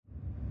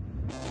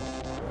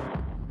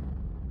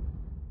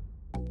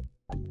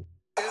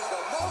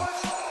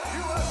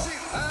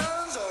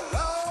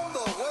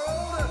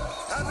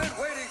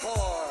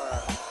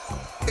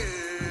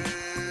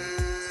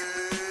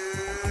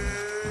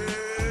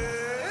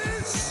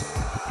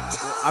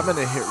I'm going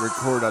to hit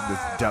record on this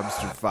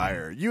dumpster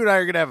fire. You and I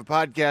are going to have a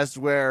podcast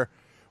where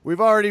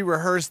we've already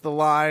rehearsed the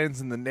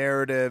lines and the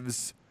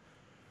narratives.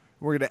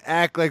 We're going to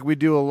act like we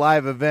do a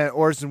live event,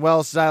 Orson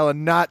Welles style,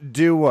 and not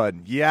do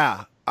one.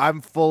 Yeah, I'm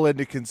full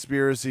into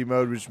conspiracy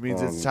mode, which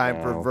means it's time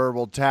for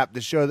Verbal Tap,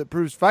 the show that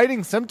proves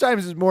fighting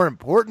sometimes is more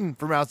important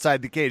from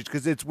outside the cage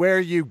because it's where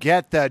you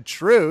get the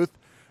truth.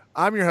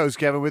 I'm your host,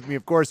 Kevin. With me,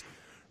 of course,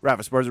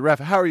 Rafa Sparza.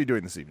 Rafa, how are you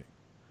doing this evening?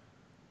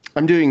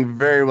 I'm doing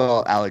very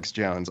well, Alex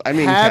Jones. Have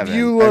Kevin.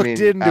 you looked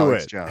into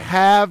Alex it? Jones.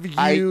 Have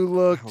you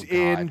looked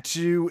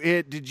into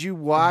it? Did you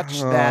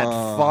watch that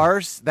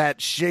farce,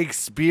 that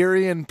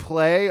Shakespearean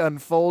play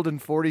unfold in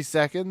 40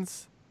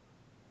 seconds?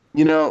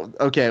 You know,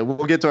 okay,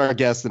 we'll get to our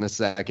guest in a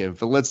second,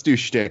 but let's do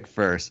shtick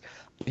first.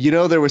 You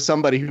know, there was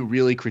somebody who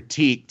really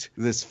critiqued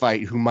this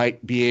fight who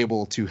might be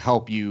able to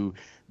help you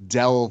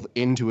delve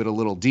into it a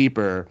little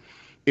deeper.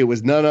 It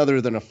was none other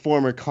than a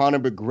former Conor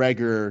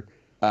McGregor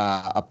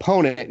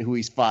opponent who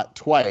he's fought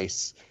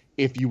twice,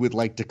 if you would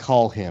like to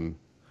call him.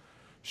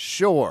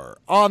 Sure.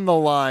 On the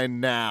line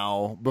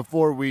now,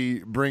 before we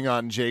bring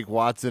on Jake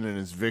Watson and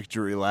his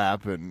victory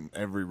lap and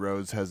every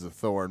rose has a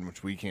thorn,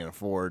 which we can't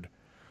afford.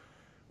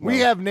 We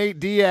have Nate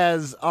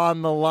Diaz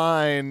on the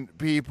line,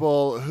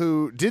 people,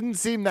 who didn't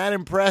seem that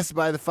impressed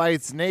by the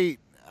fights. Nate,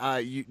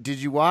 did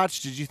you watch?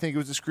 Did you think it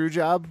was a screw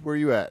job? Where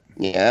you at?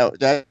 Yeah,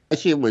 that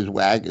shit was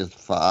whack as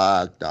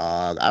fuck,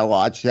 dog. I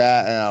watched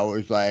that and I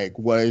was like,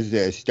 what is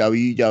this,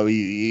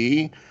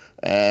 WWE?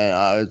 And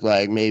I was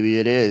like, maybe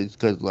it is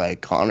because, like,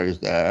 Connor's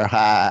there.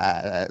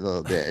 Ha, that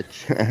little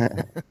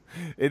bitch.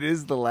 It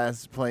is the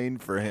last plane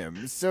for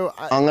him. So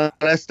I'm going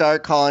to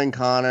start calling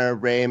Connor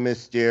Rey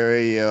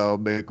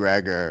Mysterio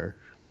McGregor.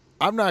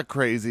 I'm not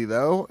crazy,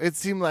 though. It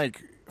seemed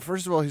like,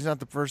 first of all, he's not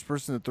the first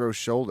person to throw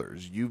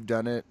shoulders. You've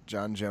done it.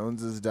 John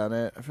Jones has done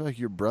it. I feel like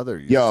your brother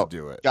used to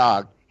do it.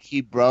 Dog, he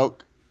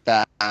broke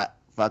that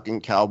fucking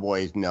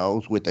cowboy's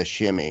nose with a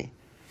shimmy.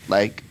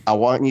 Like, I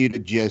want you to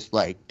just,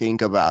 like,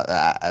 think about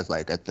that as,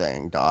 like, a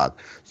thing, dog.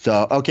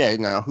 So, okay,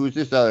 now, who's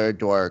this other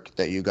dork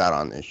that you got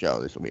on this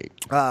show this week?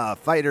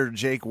 Fighter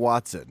Jake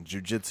Watson,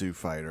 jiu-jitsu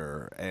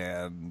fighter,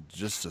 and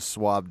just a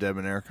suave,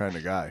 debonair kind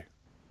of guy.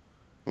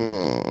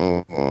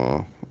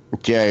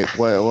 Jake,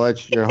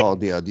 what's your whole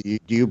deal? Do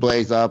you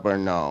blaze up or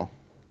no?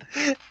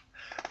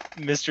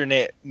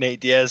 Mr. Nate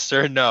Diaz,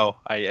 sir, no,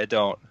 I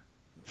don't.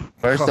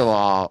 First of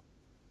all,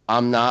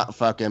 I'm not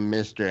fucking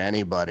Mr.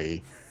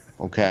 Anybody,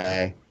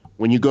 okay?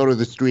 When you go to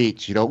the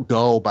streets, you don't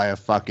go by a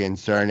fucking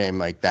surname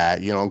like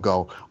that. You don't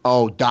go,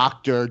 oh,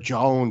 Dr.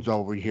 Jones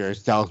over here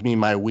sells me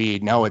my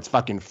weed. No, it's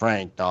fucking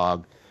Frank,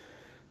 dog.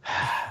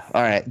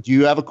 All right. Do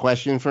you have a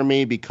question for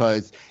me?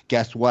 Because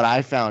guess what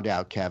I found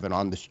out, Kevin,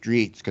 on the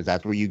streets, because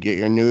that's where you get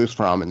your news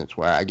from, and it's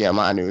where I get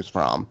my news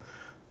from.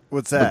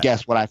 What's that? But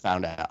guess what I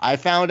found out? I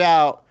found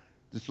out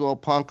this little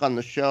punk on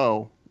the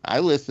show, I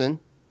listen.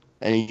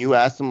 And you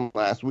asked him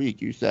last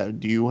week, you said,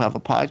 do you have a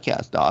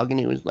podcast, dog? And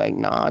he was like,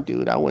 nah,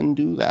 dude, I wouldn't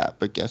do that.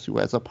 But guess who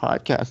has a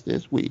podcast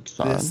this week,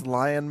 son? This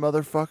lion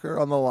motherfucker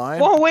on the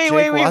line? Whoa, wait.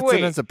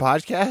 Watson has a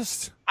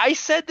podcast? I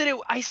said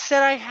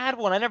I had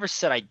one. I never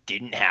said I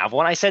didn't have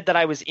one. I said that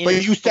I was in.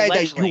 But you said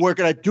that you weren't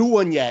going to do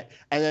one yet.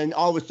 And then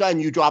all of a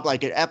sudden you drop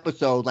like an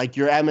episode, like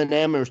you're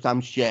Eminem or some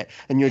shit.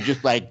 And you're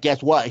just like,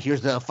 guess what? Here's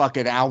the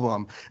fucking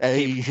album.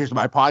 And here's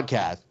my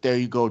podcast. There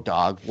you go,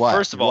 dog. What?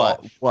 First of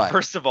all, What?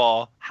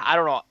 I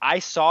don't know. I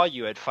saw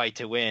you at Fight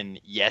to Win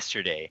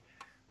yesterday.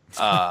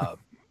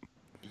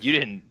 You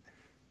didn't.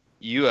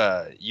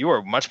 You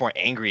were much more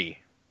angry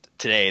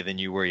today than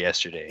you were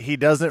yesterday. He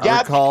doesn't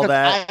recall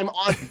that. I'm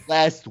on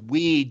less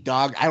weed,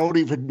 dog. I don't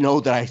even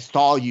know that I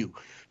saw you.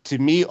 To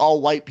me,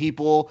 all white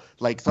people,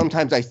 like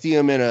sometimes I see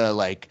them in a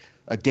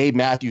Dave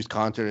Matthews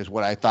concert is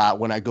what I thought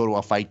when I go to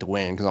a Fight to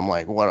Win, because I'm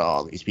like, what are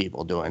all these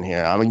people doing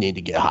here? I'm gonna need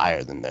to get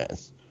higher than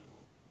this.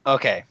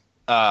 Okay.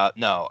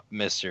 No,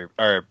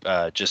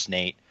 just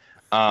Nate.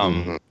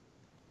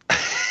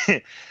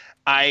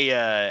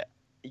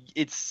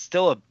 It's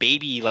still a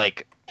baby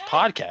like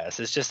podcast.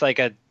 It's just like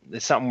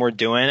it's something we're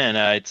doing, and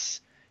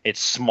it's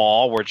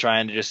small. We're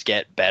trying to just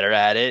get better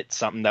at it.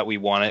 Something that we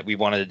wanted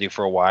to do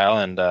for a while,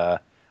 and I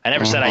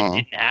never said I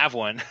didn't have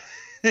one.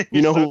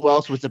 You know who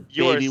else was a baby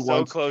you are so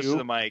once close too? to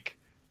the mic.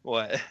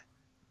 What?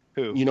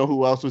 Who? You know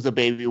who else was a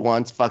baby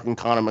once? Fucking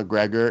Conor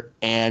McGregor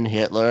and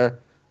Hitler.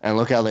 And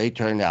look how they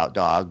turned out,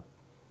 dog.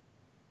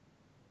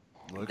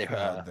 Look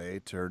how they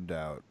turned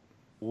out.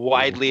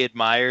 Widely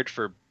admired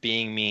for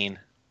being mean.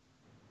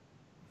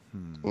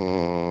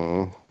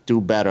 Do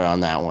better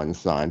on that one,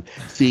 son.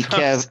 See,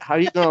 Kev, how are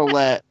you going to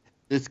let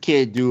this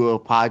kid do a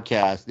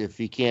podcast if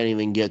he can't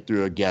even get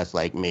through a guest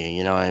like me?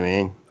 You know what I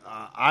mean?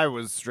 I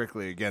was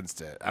strictly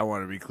against it. I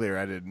want to be clear.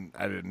 I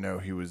didn't know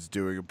he was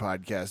doing a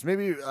podcast.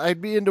 Maybe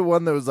I'd be into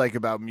one that was like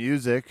about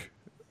music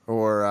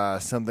or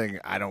something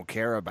I don't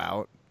care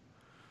about.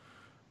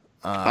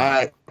 All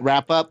right,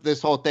 wrap up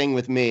this whole thing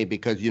with me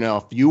because, you know,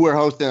 if you were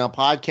hosting a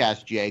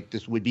podcast, Jake,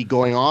 this would be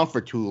going on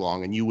for too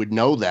long and you would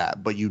know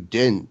that, but you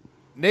didn't.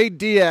 Nate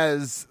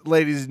Diaz,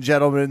 ladies and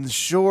gentlemen,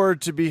 sure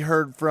to be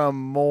heard from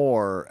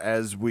more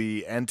as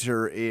we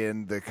enter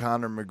in the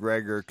Conor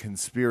McGregor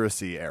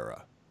conspiracy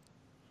era.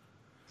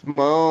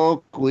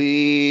 Smoke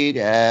weed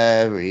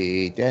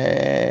every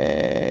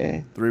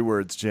day. 3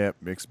 words, champ.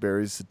 Mixed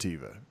berries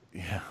sativa.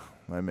 Yeah,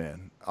 my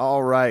man.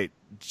 All right.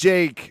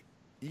 Jake,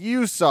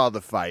 you saw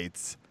the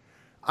fights.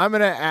 I'm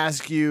going to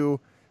ask you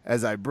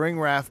as I bring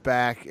Raph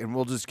back, and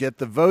we'll just get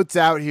the votes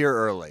out here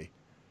early.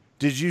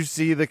 Did you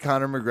see the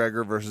Conor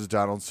McGregor versus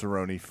Donald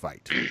Cerrone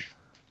fight?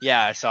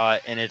 Yeah, I saw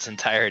it in its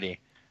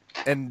entirety.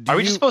 And Are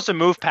we just supposed to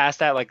move past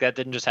that like that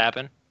didn't just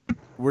happen?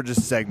 We're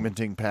just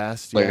segmenting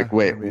past. Like, yeah?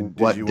 wait, did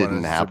what you want didn't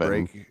us to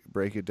happen?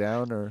 break it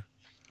down, or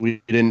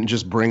We didn't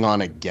just bring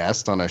on a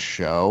guest on a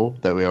show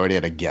that we already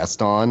had a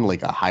guest on,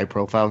 like a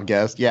high-profile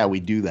guest. Yeah, we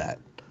do that.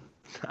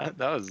 That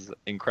was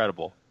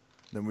incredible.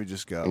 then we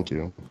just go? Thank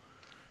you.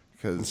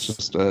 Because It's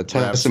just a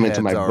testament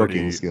to my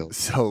booking skills.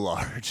 So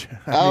large.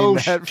 Oh,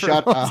 that for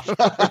shut most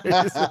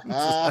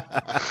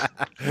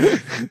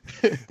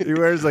reasons. He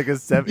wears like a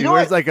You know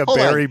what? like a Hold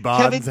on. Barry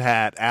Bonds Kevin-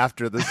 hat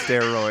after the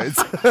steroids.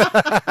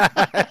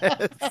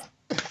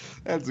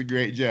 That's a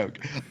great joke.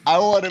 I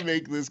want to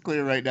make this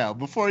clear right now.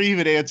 Before he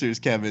even answers,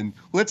 Kevin,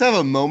 let's have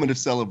a moment of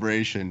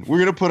celebration. We're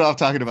going to put off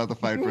talking about the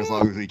fight for as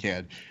long as we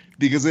can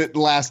because it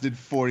lasted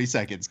 40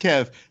 seconds.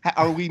 Kev,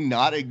 are we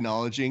not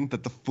acknowledging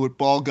that the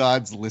football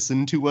gods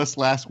listened to us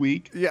last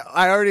week? Yeah,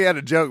 I already had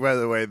a joke, by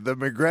the way. The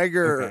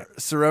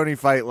McGregor-Cerrone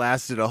fight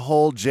lasted a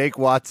whole Jake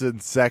Watson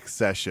sex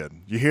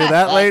session. You hear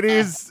that,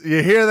 ladies?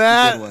 You hear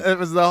that? Good one. It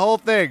was the whole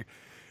thing.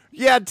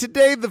 Yeah,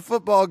 today the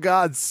football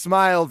gods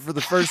smiled for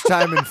the first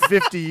time in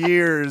 50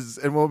 years,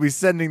 and we'll be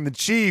sending the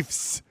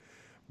Chiefs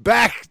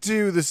back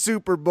to the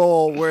Super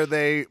Bowl where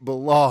they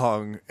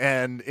belong.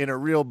 And in a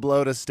real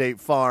blow to State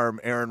Farm,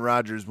 Aaron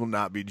Rodgers will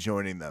not be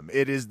joining them.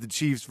 It is the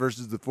Chiefs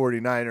versus the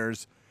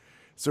 49ers.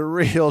 It's a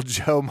real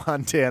Joe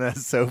Montana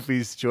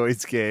Sophie's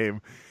Choice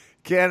game.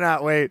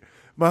 Cannot wait.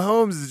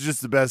 Mahomes is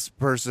just the best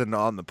person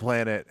on the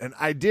planet. And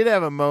I did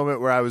have a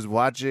moment where I was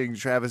watching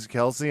Travis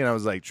Kelce, and I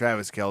was like,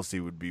 Travis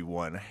Kelce would be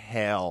one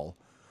hell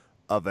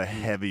of a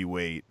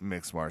heavyweight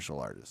mixed martial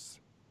artist.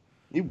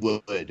 You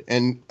would.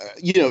 And,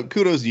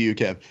 kudos to you,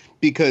 Kev,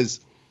 because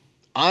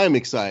I'm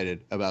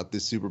excited about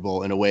this Super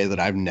Bowl in a way that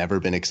I've never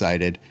been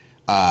excited.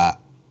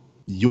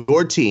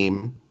 Your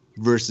team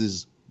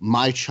versus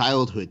my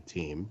childhood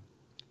team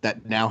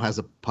that now has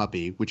a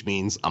puppy, which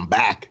means I'm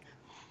back.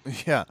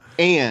 Yeah.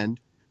 And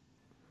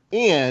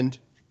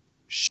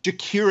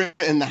Shakira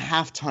in the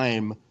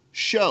halftime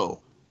show,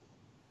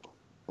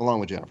 along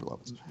with Jennifer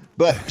Lopez.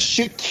 But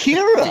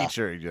Shakira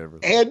Featuring Jennifer.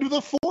 and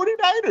the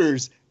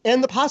 49ers,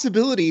 and the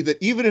possibility that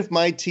even if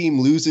my team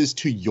loses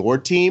to your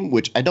team,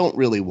 which I don't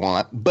really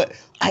want, but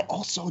I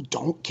also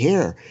don't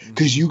care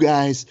because you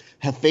guys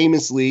have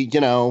famously,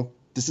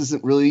 this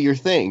isn't really your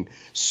thing.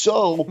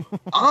 So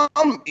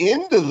I'm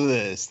into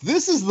this.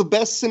 This is the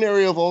best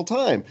scenario of all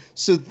time.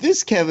 So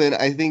this, Kevin,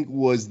 I think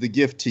was the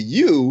gift to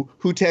you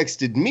who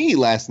texted me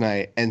last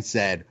night and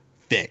said,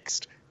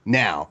 fixed.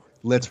 Now,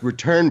 let's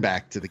return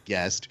back to the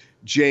guest.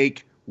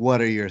 Jake,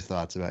 what are your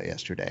thoughts about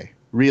yesterday?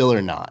 Real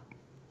or not?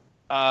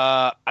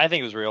 I think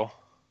it was real.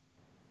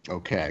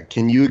 Okay.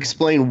 Can you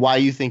explain why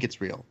you think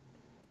it's real?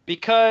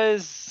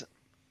 Because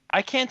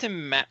I can't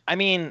imagine. I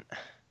mean,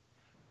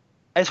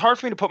 it's hard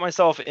for me to put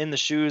myself in the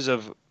shoes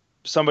of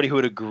somebody who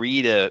would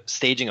agree to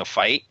staging a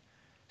fight.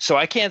 So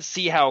I can't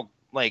see how,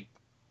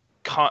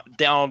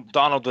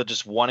 Donald would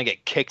just want to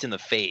get kicked in the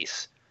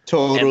face.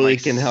 Totally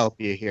can help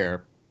you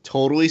here.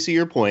 Totally see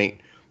your point,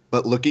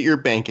 but look at your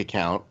bank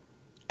account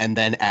and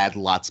then add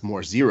lots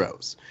more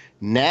zeros.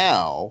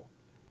 Now,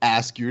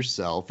 ask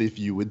yourself if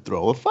you would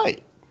throw a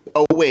fight.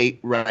 Oh, wait,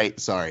 right,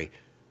 sorry.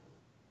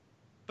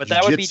 But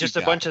that would be Jiu-jitsu just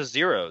a guy. bunch of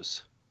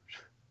zeros.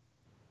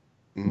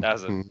 That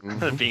was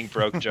a being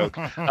broke joke.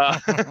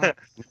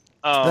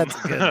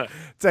 That's good.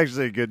 It's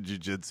actually a good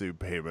jiu-jitsu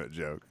payment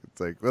joke. It's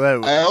like,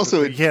 well,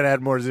 you can't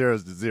add more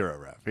zeros to zero,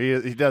 Ref.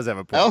 He does have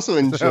a point. I also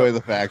enjoy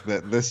the fact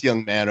that this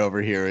young man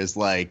over here is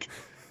like,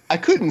 I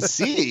couldn't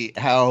see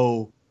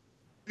how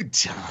could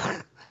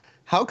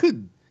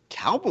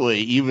Cowboy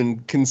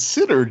even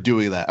consider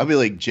doing that? I'd be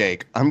like,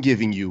 Jake, I'm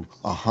giving you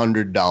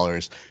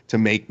 $100 to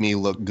make me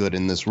look good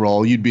in this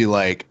role. You'd be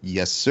like,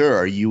 yes, sir.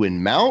 Are you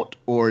in mount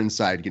or in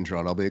side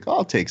control? And I'll be like,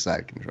 I'll take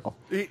side control.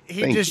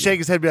 He'd just shake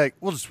his head and be like,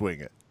 we'll just wing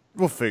it.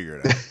 We'll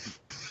figure it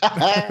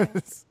out.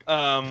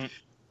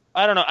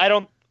 I don't know.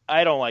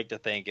 I don't like to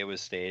think it was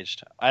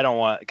staged. I don't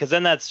want, because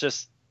then that's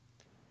just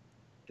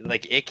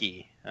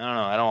icky. I don't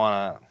know. I don't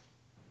want to.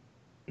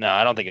 No,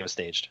 I don't think it was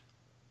staged.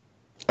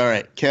 All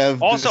right,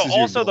 Kev.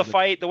 Also,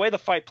 the way the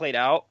fight played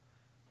out,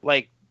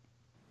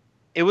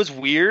 it was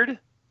weird,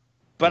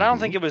 but I don't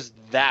think it was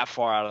that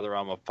far out of the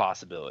realm of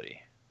possibility.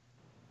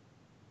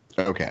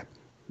 Okay.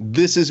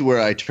 This is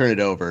where I turn it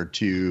over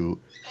to,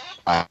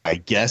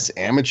 I guess,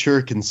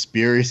 amateur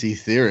conspiracy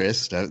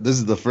theorist. This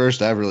is the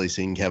first I've really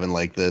seen Kevin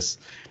like this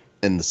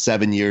in the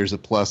 7 years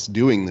of plus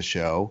doing the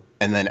show,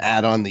 and then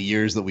add on the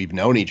years that we've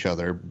known each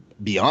other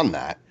beyond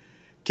that.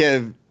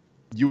 Kev,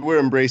 you were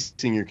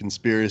embracing your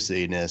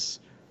conspiracy-ness.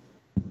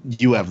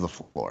 You have the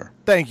floor.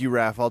 Thank you,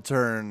 Raph. I'll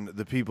turn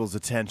the people's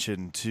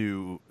attention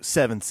to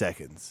 7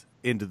 seconds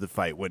into the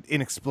fight when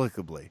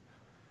inexplicably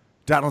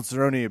Donald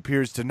Cerrone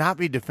appears to not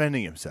be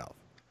defending himself,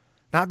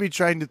 not be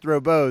trying to throw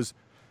bows,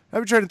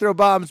 not be trying to throw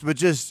bombs, but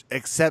just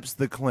accepts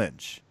the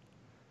clinch.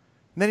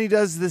 And then he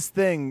does this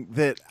thing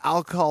that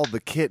I'll call the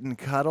kitten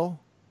cuddle.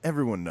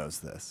 Everyone knows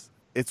this.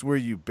 It's where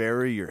you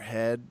bury your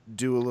head,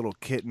 do a little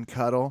kitten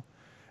cuddle,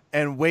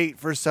 and wait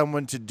for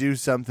someone to do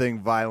something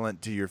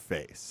violent to your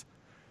face.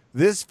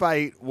 This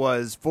fight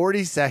was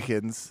 40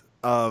 seconds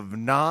of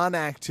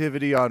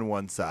non-activity on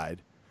one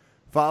side,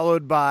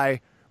 followed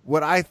by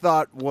what I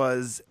thought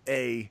was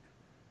a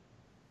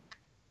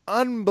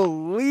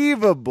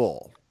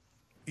unbelievable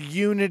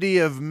unity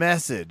of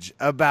message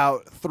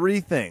about 3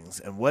 things.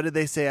 And what did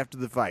they say after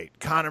the fight?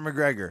 Conor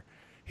McGregor,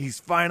 he's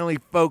finally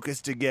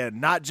focused again,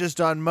 not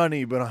just on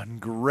money, but on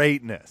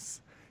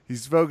greatness.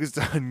 He's focused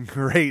on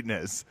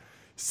greatness.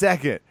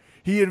 Second,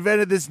 he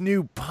invented this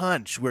new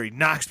punch where he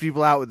knocks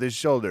people out with his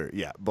shoulder.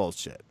 Yeah,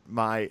 bullshit.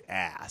 My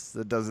ass.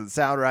 That doesn't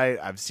sound right.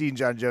 I've seen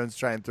John Jones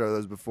try and throw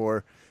those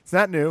before. It's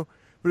not new,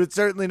 but it's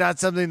certainly not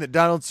something that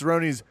Donald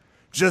Cerrone's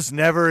just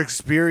never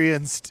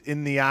experienced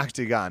in the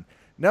octagon.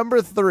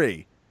 Number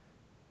 3,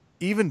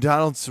 even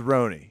Donald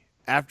Cerrone,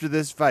 after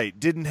this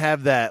fight, didn't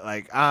have that,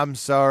 like, I'm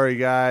sorry,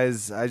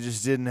 guys, I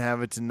just didn't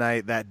have it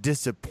tonight, that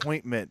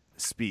disappointment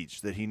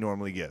speech that he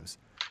normally gives.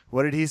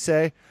 What did he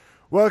say?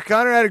 Well,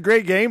 Conor had a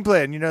great game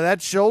plan. You know,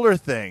 that shoulder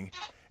thing.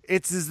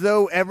 It's as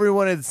though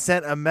everyone had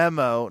sent a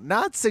memo,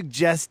 not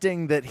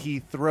suggesting that he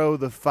throw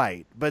the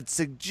fight, but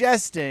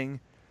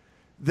suggesting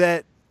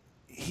that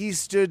he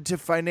stood to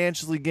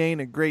financially gain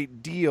a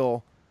great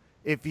deal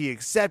if he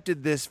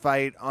accepted this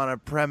fight on a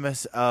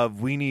premise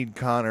of we need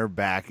Conor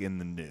back in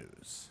the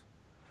news.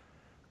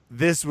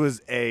 This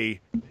was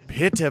a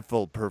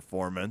pitiful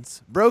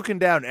performance, broken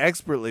down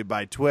expertly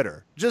by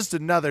Twitter. Just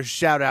another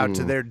shout out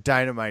to their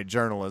dynamite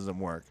journalism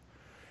work.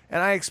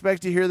 And I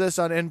expect to hear this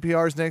on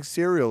NPR's next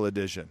Serial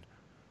edition.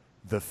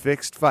 The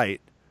Fixed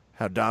Fight,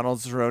 how Donald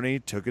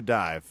Cerrone took a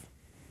dive.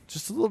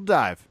 Just a little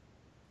dive.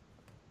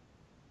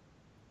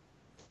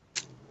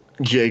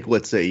 Jake,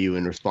 what say you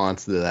in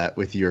response to that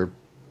with your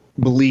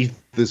belief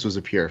this was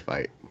a pure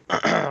fight?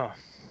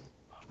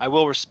 I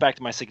will respect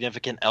my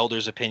significant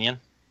elder's opinion.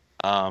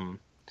 I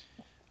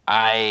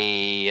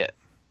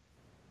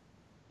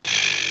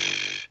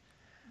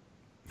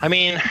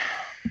mean,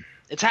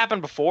 it's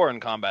happened before in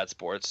combat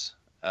sports.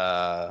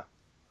 Conor,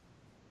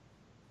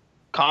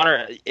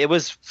 it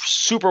was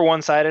super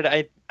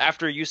one-sided.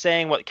 After you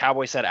saying what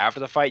Cowboy said after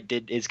the fight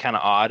is kind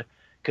of odd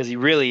because he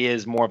really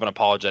is more of an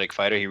apologetic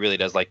fighter. He really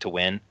does like to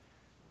win.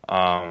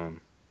 And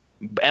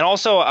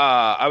also,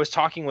 I was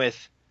talking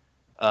with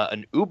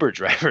an Uber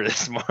driver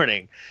this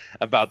morning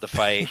about the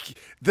fight.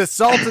 The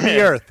salt of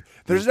the earth.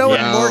 There's no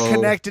one more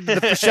connected to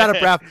the shut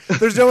up, Ralph.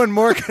 There's no one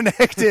more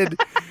connected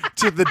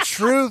to the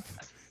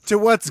truth, to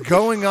what's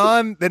going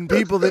on, than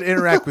people that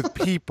interact with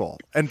people.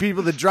 And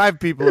people that drive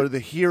people are the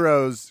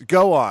heroes.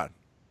 Go on.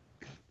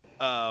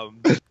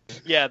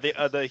 Yeah,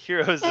 the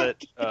heroes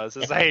that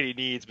society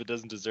needs but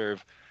doesn't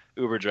deserve,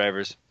 Uber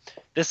drivers.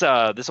 This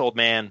old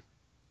man,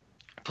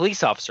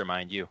 police officer,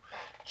 mind you,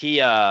 he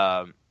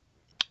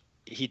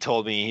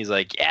told me, he's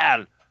like,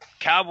 yeah,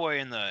 Cowboy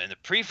in the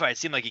pre-fight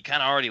seemed like he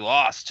kind of already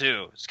lost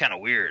too. It's kind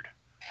of weird.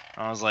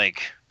 I was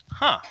like,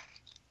 huh,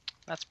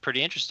 that's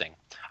pretty interesting.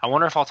 I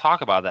wonder if I'll talk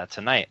about that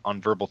tonight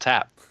on Verbal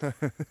Tap.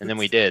 And then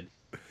we did.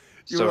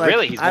 So like,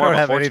 really, he's more I don't of a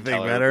have fortune anything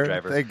teller, better. Uber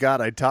driver. Thank God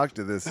I talked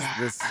to this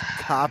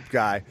cop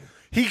guy.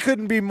 He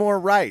couldn't be more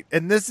right.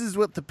 And this is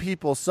what the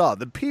people saw.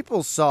 The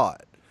people saw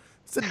it.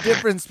 It's the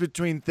difference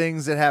between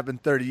things that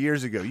happened 30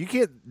 years ago. You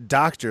can't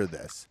doctor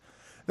this.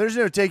 There's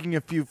no taking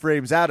a few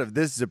frames out of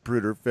this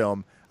Zapruder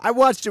film. I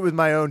watched it with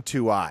my own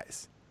 2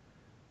 eyes.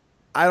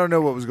 I don't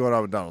know what was going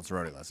on with Donald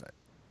Cerrone last night.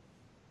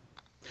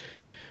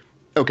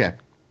 Okay.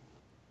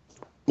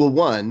 Well,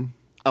 one,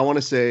 I want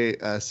to say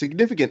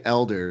significant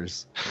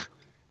elders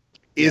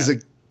is a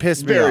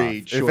Piss me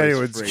very off.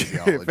 choice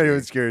phraseology. If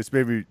anyone's curious,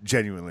 maybe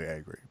genuinely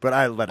angry. But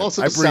I let it.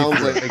 Also I sounds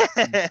breathe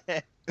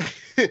like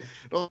it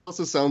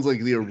also sounds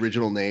like the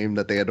original name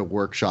that they had to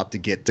workshop to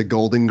get to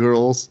Golden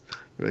Girls.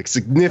 Like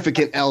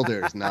significant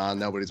elders. Nah,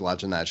 nobody's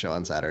watching that show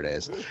on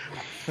Saturdays.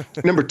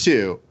 Number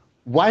 2,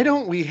 why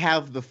don't we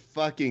have the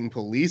fucking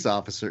police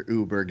officer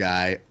Uber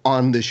guy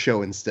on the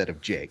show instead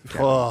of Jake?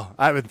 Oh,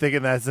 I've been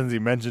thinking that since he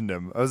mentioned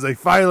him. I was like,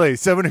 finally,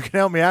 someone who can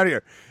help me out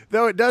here.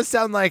 Though it does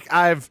sound like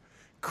I've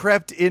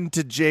crept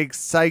into Jake's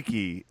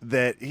psyche,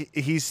 that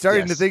he's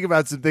starting to think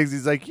about some things.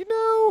 He's like,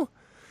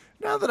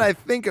 now that I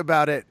think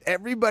about it,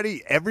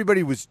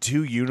 everybody was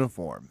too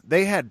uniform.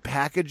 They had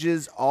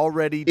packages all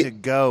ready to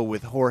go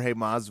with Jorge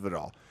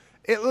Masvidal.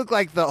 It looked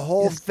like the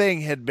whole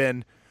thing had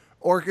been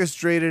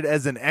orchestrated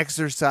as an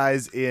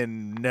exercise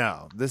in,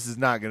 no, this is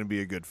not going to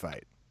be a good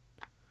fight.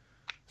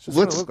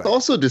 Let's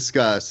also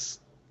discuss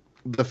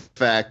the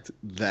fact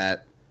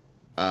that,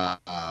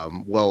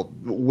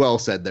 well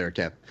said there,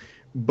 Kev,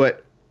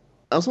 but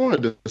I also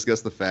want to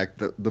discuss the fact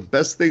that the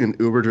best thing an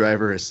Uber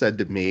driver has said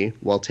to me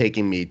while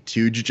taking me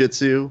to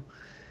jiu-jitsu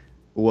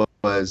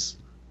was,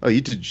 "Oh,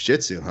 you did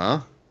jiu-jitsu,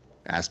 huh?"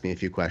 Ask me a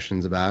few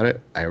questions about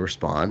it. I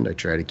respond. I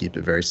try to keep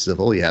it very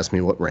civil. He asks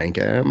me what rank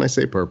I am. I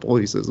say purple.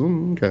 He says,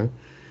 okay.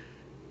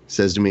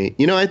 Says to me,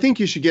 I think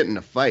you should get in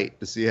a fight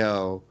to see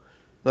how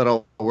that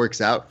all works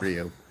out for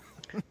you.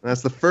 And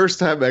that's the first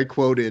time I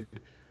quoted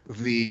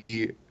the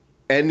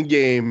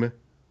Endgame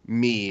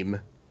meme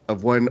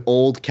of one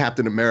old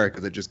Captain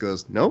America that just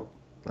goes, "Nope,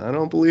 I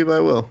don't believe I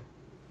will."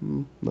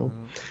 Nope.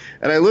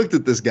 And I looked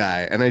at this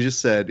guy and I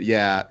just said,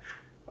 "Yeah,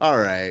 all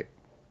right.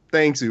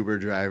 Thanks, Uber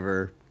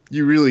driver.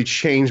 You really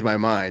changed my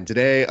mind.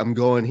 Today I'm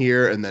going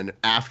here and then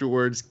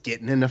afterwards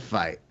getting in a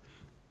fight."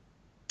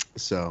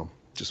 So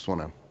just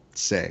want to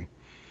say,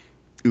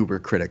 Uber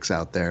critics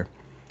out there.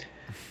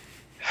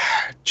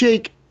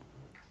 Jake,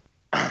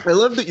 I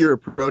love that you're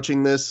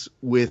approaching this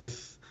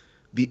with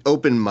the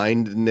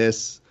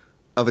open-mindedness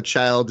of a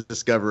child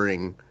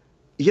discovering,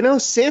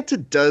 Santa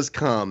does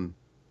come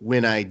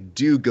when I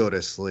do go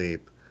to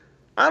sleep.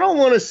 I don't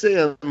want to say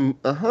I'm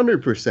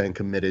 100%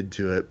 committed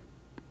to it,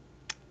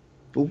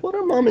 but what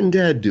are mom and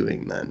dad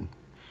doing then?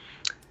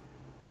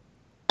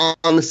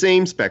 On the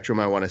same spectrum,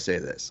 I want to say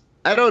this.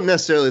 I don't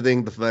necessarily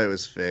think the fight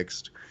was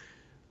fixed.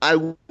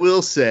 I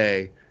will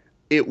say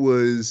it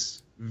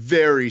was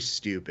very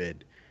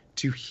stupid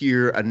to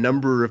hear a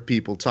number of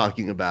people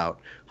talking about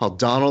how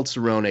Donald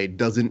Cerrone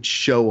doesn't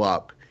show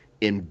up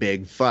in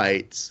big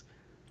fights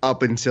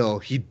up until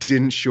he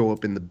didn't show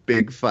up in the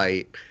big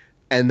fight.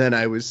 And then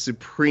I was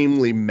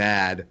supremely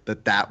mad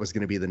that that was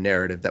going to be the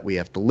narrative that we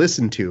have to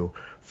listen to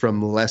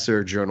from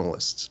lesser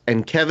journalists.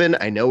 And Kevin,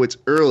 I know it's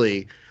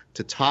early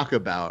to talk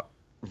about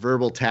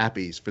verbal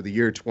tappies for the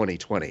year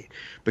 2020,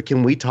 but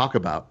can we talk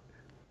about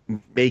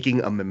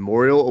making a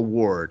memorial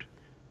award,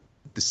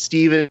 the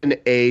Stephen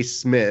A.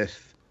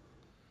 Smith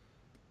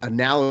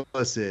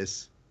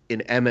Analysis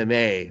in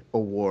MMA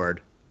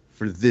Award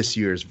for this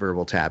year's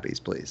verbal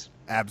tappies, please?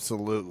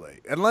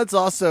 Absolutely. And let's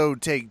also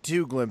take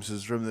two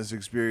glimpses from this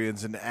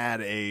experience and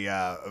add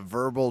a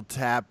verbal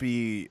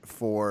tappy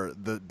for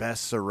the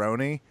best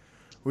Cerrone,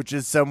 which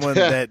is someone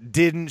that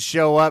didn't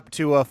show up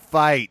to a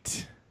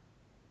fight.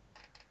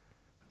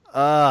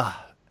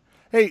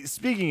 Hey,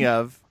 speaking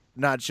of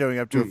not showing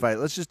up to a fight,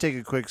 let's just take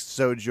a quick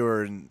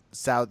sojourn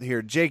south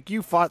here. Jake,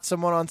 you fought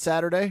someone on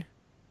Saturday?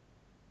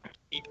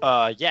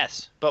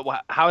 Yes, but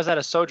how is that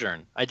a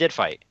sojourn? I did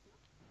fight.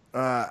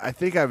 I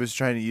think I was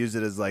trying to use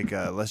it as like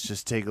let's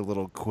just take a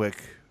little quick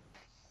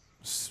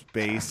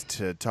space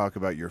to talk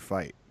about your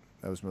fight.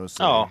 That was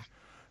mostly. I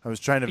was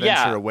trying to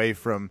venture away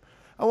from.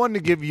 I wanted to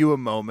give you a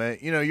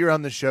moment. You're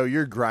on the show,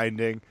 you're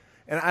grinding,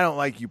 and I don't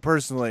like you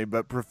personally,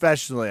 but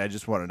professionally, I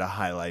just wanted to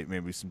highlight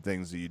maybe some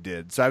things that you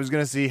did. So I was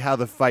going to see how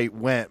the fight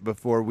went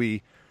before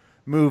we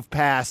move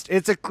past.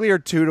 It's a clear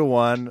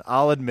 2-1.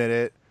 I'll admit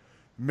it.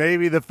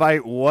 Maybe the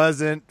fight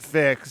wasn't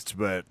fixed,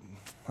 but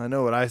I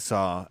know what I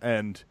saw,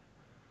 and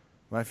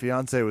my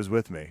fiance was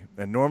with me.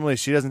 And normally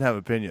she doesn't have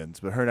opinions,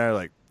 but her and I are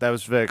like, that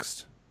was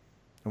fixed.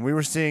 And we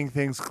were seeing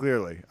things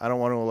clearly. I don't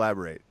want to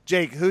elaborate.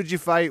 Jake, who'd you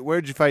fight?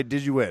 Where'd you fight?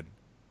 Did you win?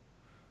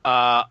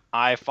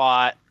 I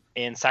fought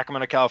in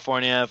Sacramento,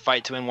 California,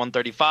 fight to win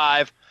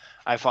 135.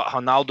 I fought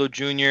Ronaldo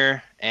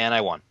Jr., and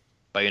I won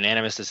by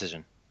unanimous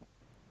decision.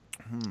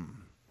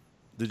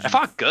 I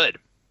fought good.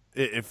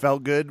 It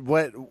felt good?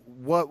 What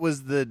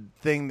was the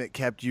thing that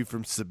kept you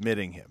from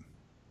submitting him?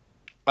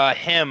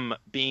 Him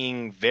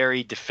being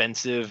very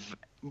defensive,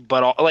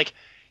 but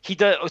he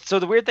does. So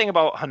the weird thing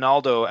about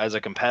Ronaldo as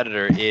a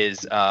competitor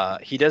is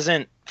he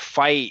doesn't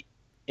fight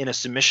in a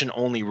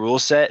submission-only rule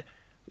set,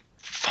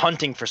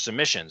 hunting for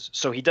submissions.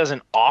 So he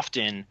doesn't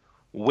often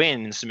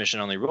win in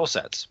submission-only rule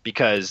sets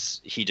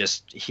because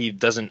he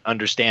doesn't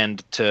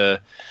understand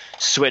to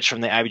switch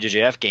from the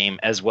IBJJF game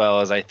as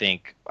well as I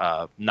think.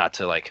 Not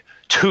to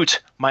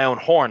toot my own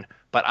horn,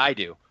 but I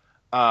do.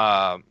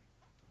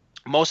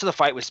 Most of the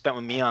fight was spent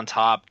with me on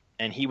top,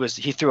 and he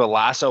threw a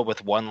lasso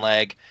with one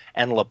leg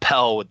and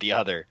lapel with the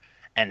other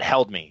and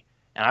held me.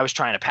 And I was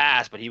trying to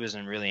pass, but he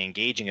wasn't really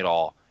engaging at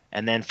all.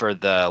 And then for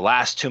the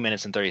last 2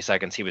 minutes and 30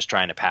 seconds, he was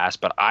trying to pass,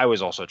 but I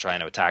was also trying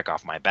to attack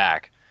off my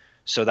back.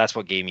 So that's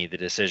what gave me the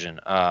decision.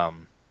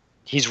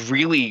 He's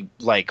really,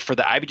 for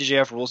the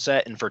IBJJF rule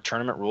set and for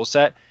tournament rule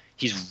set,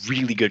 he's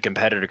really good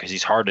competitor because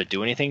he's hard to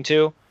do anything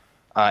to.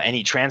 And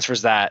he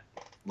transfers that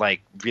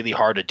really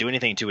hard to do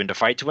anything to into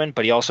fight to win,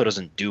 but he also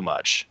doesn't do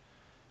much.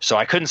 So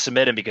I couldn't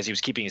submit him because he was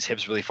keeping his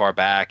hips really far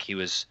back. He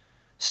was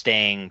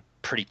staying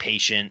pretty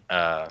patient,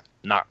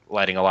 not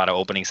letting a lot of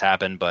openings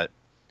happen, but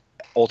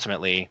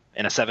ultimately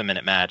in a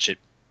 7-minute match, it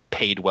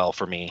paid well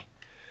for me.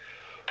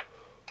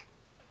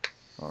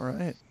 All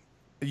right.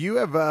 You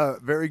have a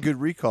very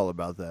good recall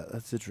about that.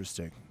 That's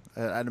interesting.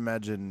 I'd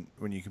imagine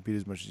when you compete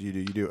as much as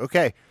you do.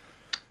 Okay.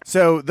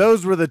 So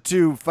those were the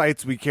two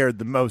fights we cared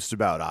the most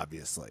about,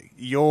 obviously.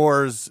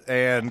 Yours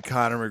and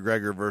Conor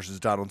McGregor versus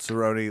Donald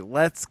Cerrone.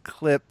 Let's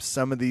clip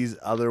some of these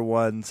other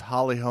ones.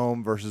 Holly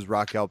Holm versus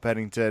Raquel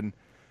Pennington.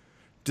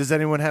 Does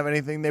anyone have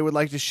anything they would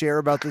like to share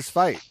about this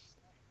fight?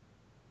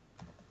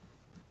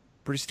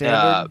 Pretty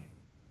standard.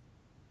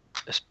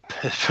 It's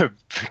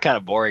kind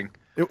of boring.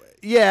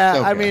 Yeah,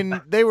 Okay. I mean,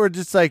 they were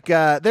just like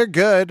they're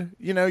good.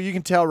 You know, you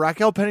can tell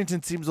Raquel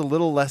Pennington seems a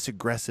little less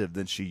aggressive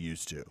than she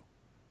used to.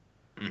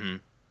 Hmm.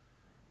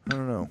 I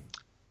don't know.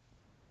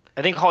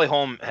 I think Holly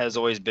Holm has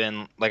always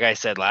been, like I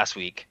said last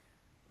week,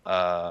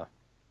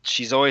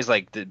 she's always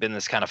like been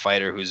this kind of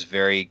fighter who's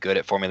very good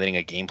at formulating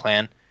a game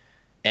plan.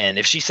 And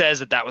if she says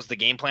that was the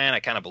game plan, I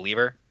kind of believe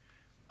her.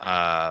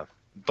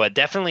 But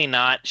definitely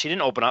not. She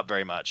didn't open up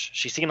very much.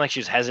 She seemed like she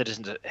was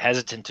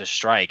hesitant to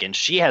strike, and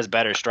she has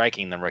better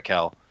striking than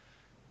Raquel.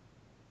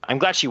 I'm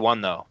glad she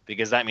won though,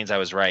 because that means I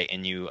was right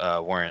and you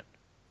weren't.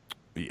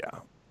 Yeah,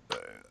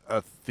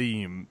 a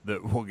theme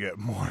that we'll get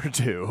more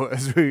to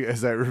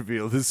as I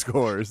reveal the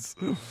scores.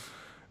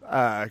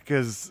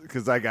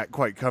 Because I got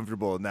quite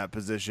comfortable in that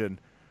position.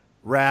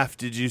 Raph,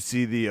 did you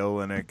see the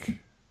Olenek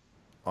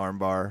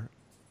armbar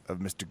of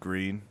Mr.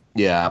 Green?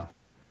 Yeah.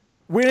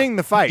 Winning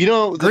the fight. You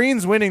know,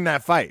 Green's winning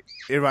that fight,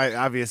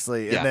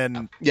 obviously. Yeah. And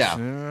then,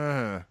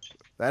 Yeah.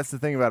 that's the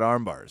thing about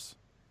armbars.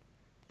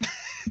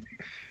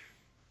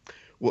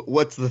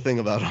 What's the thing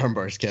about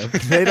armbars, Kev?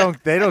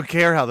 They don't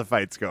care how the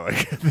fight's going.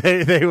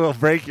 they will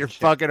break your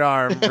fucking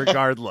arm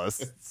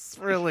regardless. It's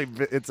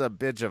a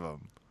bitch of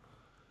them.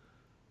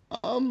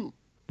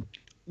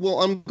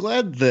 Well, I'm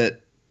glad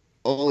that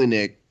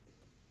Olenek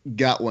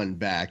got one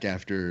back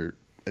after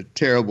a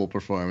terrible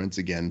performance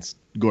against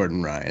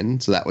Gordon Ryan,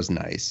 so that was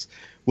nice.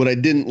 What I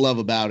didn't love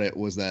about it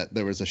was that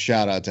there was a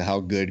shout out to how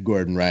good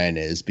Gordon Ryan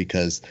is,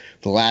 because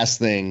the last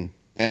thing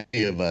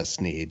any of us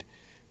need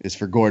is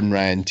for Gordon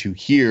Ryan to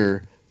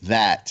hear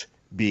that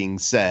being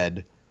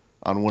said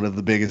on one of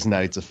the biggest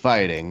nights of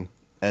fighting,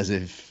 as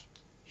if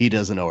he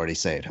doesn't already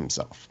say it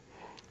himself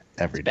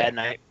every day. Bad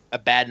night. A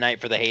bad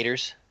night for the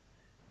haters.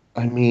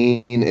 I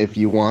mean, if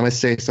you want to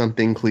say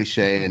something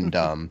cliche and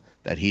dumb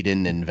that he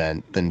didn't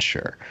invent, then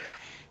sure.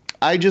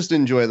 I just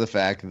enjoy the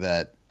fact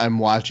that I'm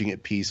watching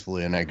it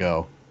peacefully and I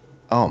go,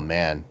 oh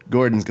man,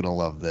 Gordon's going to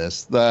love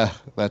this.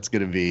 That's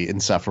going to be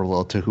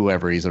insufferable to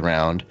whoever he's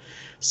around.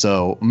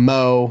 So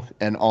Mo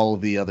and all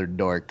of the other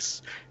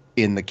dorks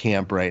in the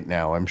camp right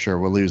now, I'm sure,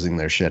 we're losing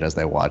their shit as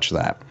they watch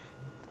that.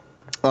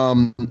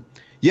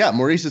 Yeah,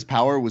 Maurice's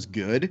power was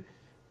good,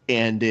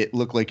 and it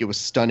looked like it was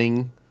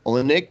stunning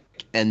Olenek,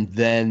 and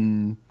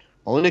then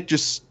Olenek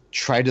just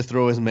tried to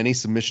throw as many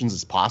submissions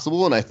as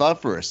possible, and I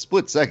thought for a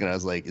split second, I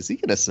was like, is he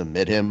going to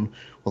submit him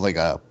with like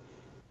a,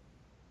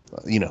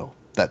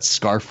 that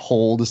scarf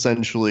hold,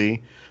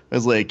 essentially? I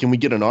was like, can we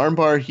get an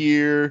armbar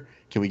here?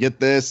 Can we get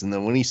this? And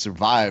then when he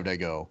survived, I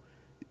go,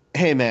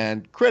 hey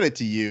man, credit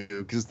to you,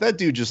 because that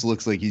dude just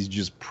looks like he's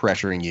just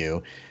pressuring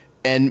you.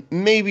 And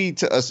maybe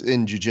to us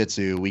in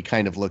jiu-jitsu, we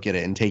kind of look at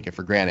it and take it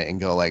for granted and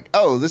go like,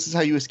 oh, this is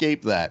how you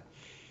escape that.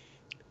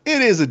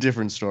 It is a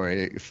different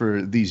story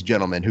for these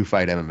gentlemen who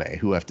fight MMA,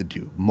 who have to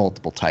do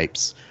multiple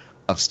types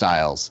of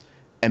styles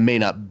and may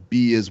not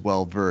be as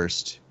well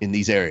versed in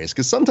these areas.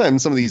 Because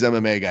sometimes some of these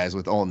MMA guys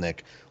with Olenek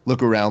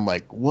look around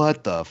like,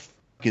 what the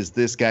fuck is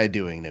this guy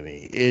doing to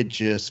me? It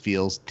just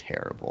feels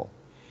terrible.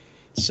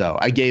 So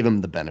I gave him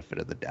the benefit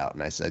of the doubt,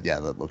 and I said, yeah,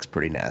 that looks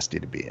pretty nasty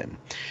to be in.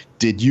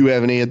 Did you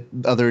have any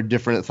other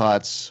different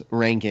thoughts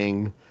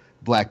ranking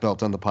Black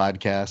Belt on the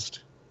podcast?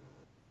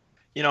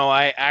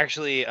 I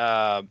actually,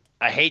 I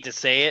hate to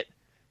say it,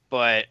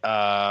 but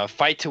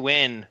Fight to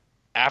Win,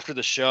 after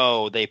the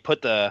show, they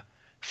put the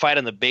fight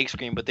on the big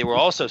screen, but they were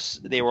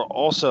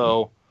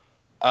also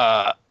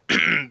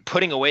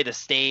putting away the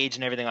stage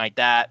and everything like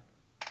that.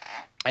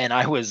 And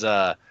I was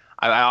I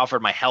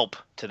offered my help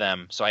to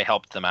them, so I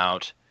helped them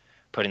out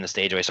putting the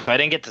stage away. So I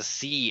didn't get to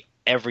see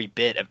every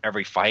bit of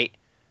every fight,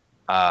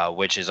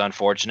 which is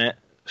unfortunate.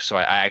 So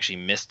I actually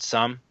missed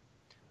some.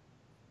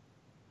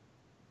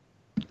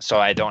 So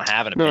I don't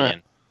have an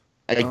opinion.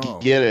 I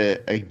get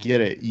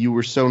it. You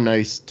were so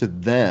nice to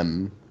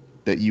them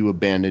that you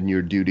abandoned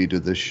your duty to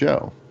the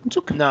show. It's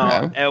okay.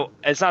 No,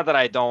 it's not that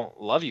I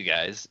don't love you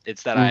guys.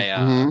 It's that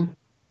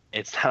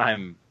it's that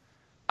I'm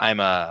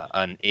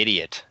an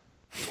idiot.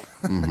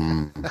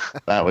 Mm-hmm.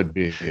 That would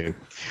be.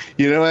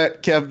 You know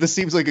what, Kev? This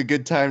seems like a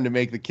good time to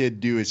make the kid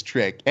do his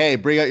trick. Hey,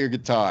 bring out your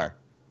guitar.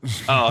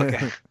 Oh,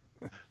 okay.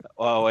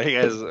 Well, what do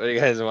you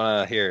guys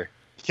want to hear?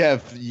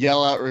 Kev,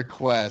 yell out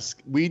requests.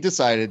 We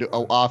decided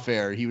off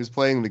air, he was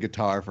playing the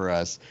guitar for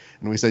us,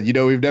 and we said,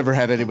 we've never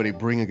had anybody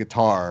bring a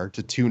guitar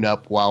to tune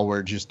up while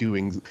we're just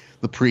doing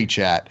the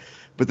pre-chat.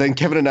 But then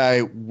Kevin and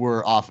I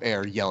were off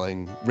air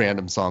yelling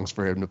random songs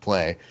for him to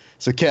play.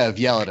 So Kev,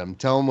 yell at him.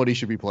 Tell him what he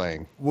should be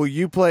playing. Will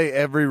you play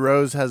Every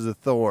Rose Has a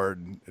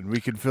Thorn, and we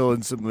can fill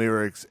in some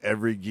lyrics,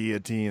 Every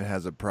Guillotine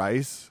Has a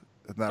Price?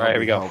 And that'll All right, here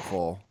be we go.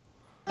 helpful.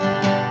 See,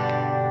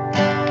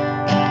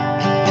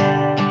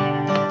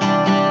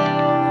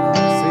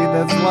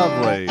 that's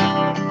lovely.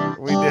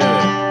 We did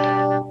it.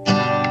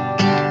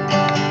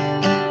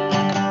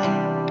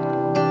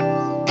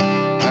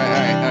 All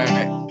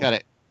right. Got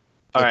it.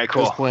 All right,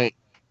 cool. At this point,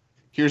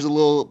 here's a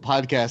little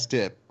podcast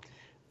tip.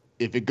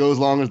 if it goes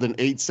longer than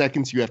 8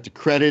 seconds, you have to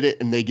credit it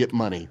and they get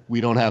money.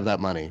 We don't have that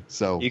money.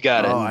 So You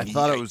got Oh, it. I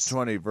thought it was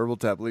 20. Verbal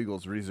Tap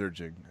Legal's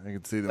researching. I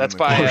can see them. That's in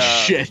the by, corner.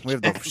 shit. We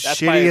have the That's by-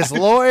 shittiest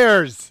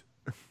lawyers.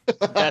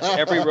 That's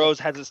Every Rose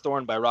Has Its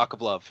Thorn by Rock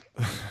of Love.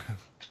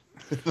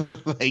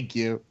 Thank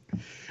you.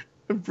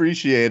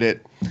 Appreciate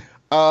it.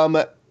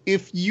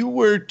 If you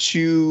were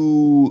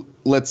to,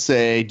 let's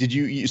say,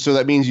 so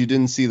that means you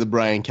didn't see the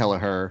Brian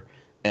Kelleher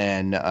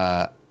and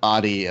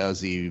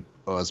Ozzy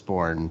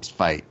Osbourne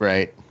fight,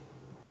 right?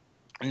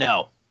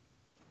 No.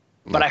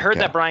 But I heard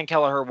Okay. that Brian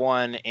Kelleher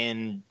won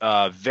in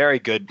very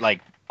good,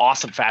 like,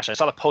 awesome fashion. I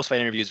saw the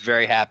post-fight interviews,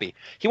 very happy.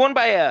 He won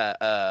by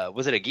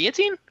was it a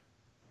guillotine?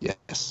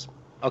 Yes.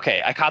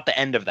 Okay, I caught the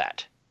end of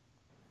that.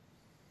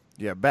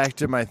 Yeah, back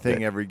to my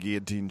thing. Every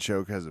guillotine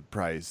choke has a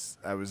price.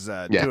 I was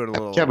doing a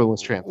little, Kevin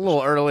was a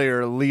little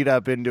earlier lead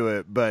up into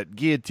it, but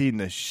guillotine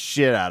the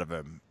shit out of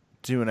him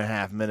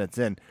 2.5 minutes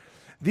in.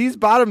 These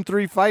bottom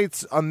 3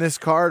 fights on this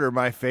card are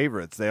my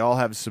favorites. They all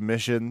have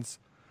submissions.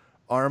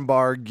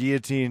 Armbar,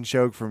 guillotine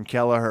choke from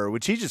Kelleher,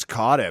 which he just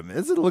caught him.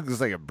 This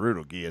looks like a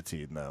brutal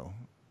guillotine, though.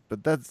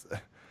 But that's...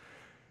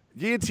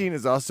 Guillotine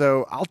is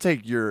also... I'll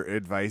take your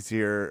advice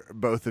here,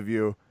 both of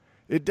you.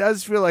 It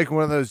does feel like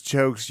one of those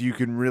chokes you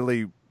can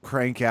really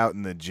crank out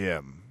in the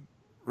gym,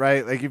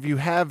 right? Like if you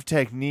have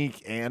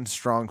technique and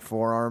strong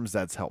forearms,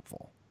 that's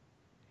helpful.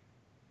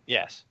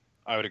 Yes,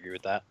 I would agree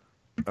with that.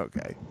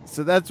 Okay,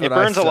 so that's what It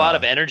burns I a lot saw.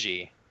 of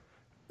energy.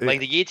 Like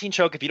the guillotine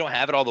choke, if you don't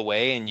have it all the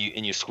way and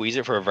you squeeze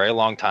it for a very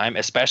long time,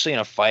 especially in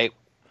a fight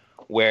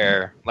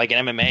where, like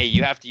in MMA,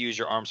 you have to use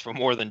your arms for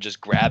more than just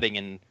grabbing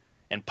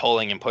and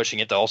pulling and pushing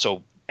it to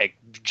also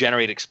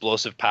generate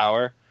explosive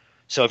power.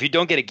 So if you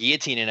don't get a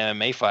guillotine in an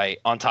MMA fight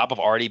on top of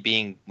already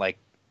being like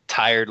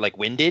tired, like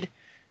winded,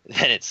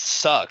 then it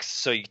sucks.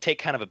 So you take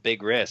kind of a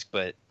big risk.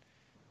 But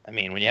I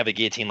mean, when you have a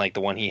guillotine like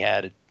the one he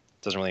had, it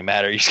doesn't really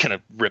matter. You're just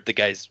gonna rip the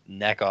guy's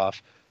neck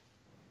off.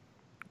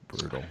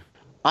 Brutal.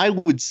 I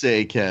would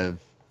say, Kev,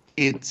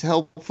 it's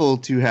helpful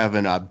to have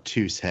an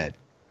obtuse head.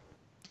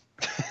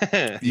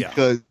 Yeah.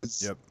 Because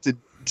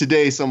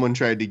today someone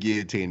tried to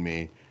guillotine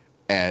me.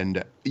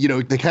 And,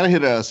 they kind of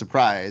hit a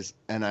surprise.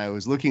 And I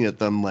was looking at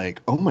them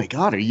like, oh, my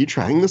God, are you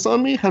trying this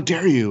on me? How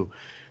dare you?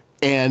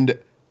 And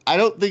I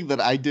don't think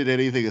that I did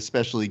anything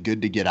especially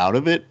good to get out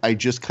of it. I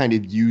just kind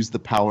of used the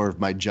power of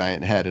my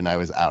giant head and I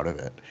was out of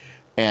it.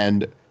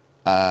 And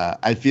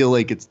I feel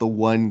like it's the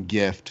one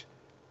gift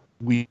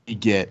we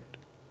get,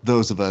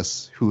 those of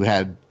us who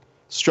had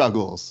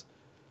struggles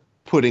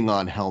putting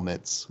on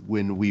helmets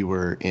when we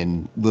were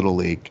in Little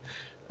League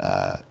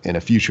in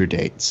a future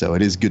date. So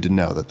it is good to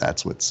know that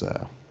that's what's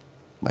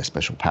my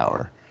special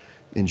power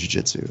in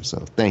jiu-jitsu. So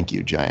thank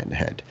you, Giant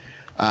Head.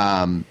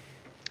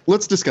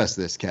 Let's discuss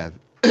this, Kev.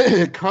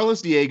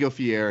 Carlos Diego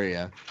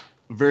Ferreira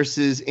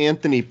versus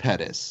Anthony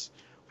Pettis.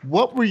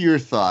 What were your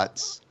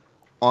thoughts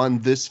on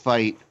this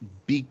fight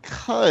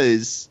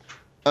because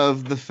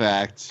of the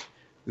fact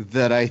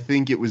that I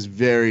think it was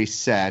very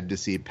sad to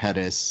see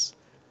Pettis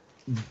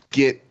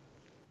get...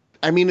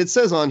 I mean, it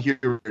says on here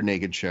rear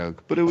naked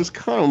choke, but it was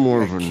kind of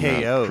more of a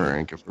KO.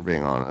 crank, if we're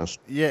being honest.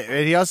 Yeah,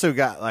 and he also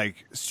got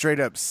like straight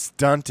up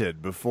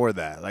stunted before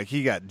that. Like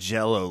he got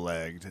jello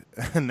legged,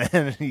 and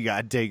then he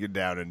got taken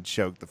down and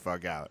choked the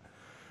fuck out,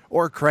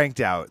 or cranked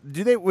out.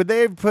 Would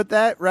they put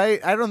that right?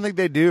 I don't think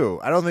they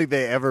do. I don't think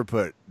they ever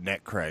put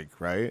neck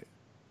crank, right?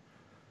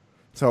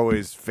 It's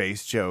always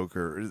face choke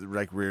or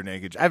like rear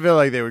naked. I feel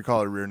like they would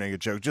call it a rear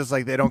naked choke, just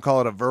like they don't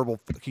call it a verbal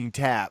fucking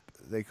tap.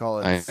 They call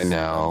it I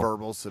know. a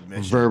verbal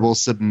submission. Verbal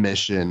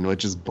submission,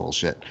 which is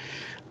bullshit.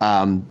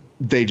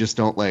 They just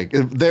don't like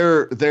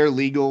their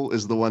legal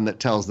is the one that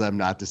tells them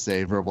not to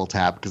say verbal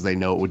tap because they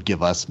know it would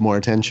give us more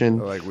attention.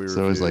 Like we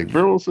so it's like refuse.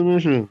 verbal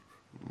submission.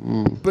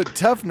 But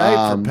tough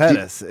night for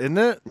Pettis, isn't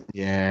it?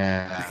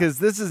 Yeah. Because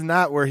this is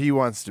not where he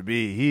wants to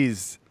be.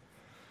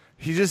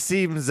 He just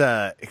seems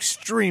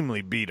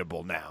extremely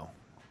beatable now.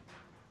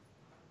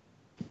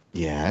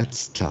 Yeah,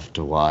 it's tough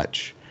to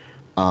watch.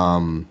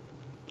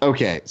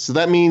 Okay, so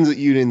that means that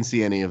you didn't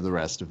see any of the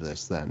rest of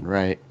this then,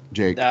 right,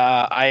 Jake?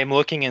 I am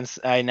looking and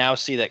I now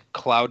see that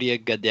Claudia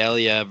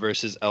Gadelha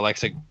versus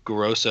Alexa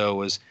Grosso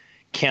was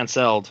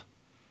canceled,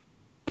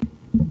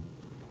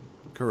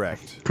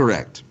 Correct.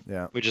 Correct.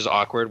 Yeah. which is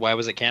awkward. Why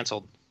was it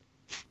canceled?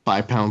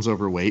 5 pounds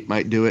overweight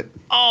might do it.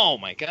 Oh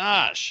my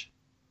gosh,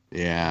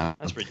 Yeah.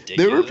 that's ridiculous.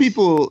 There were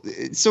people.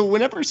 So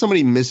whenever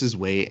somebody misses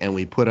weight and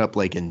we put up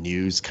like a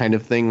news kind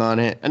of thing on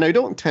it, and I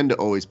don't tend to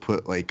always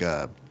put like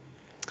a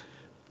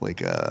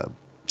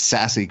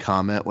sassy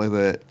comment with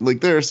it. Like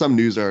there are some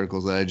news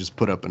articles that I just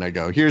put up and I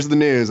go, "Here's the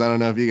news." I don't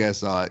know if you guys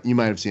saw it. You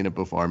might have seen it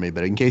before me,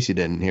 but in case you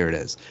didn't, here it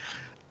is.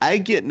 I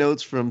get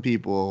notes from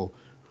people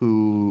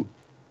who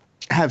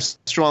have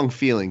strong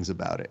feelings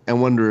about it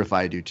and wonder if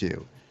I do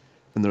too.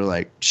 And they're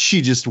like,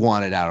 "She just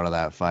wanted out of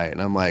that fight,"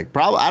 and I'm like,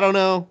 "Probably. I don't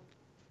know.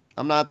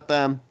 I'm not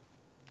them.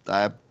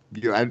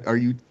 Are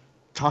you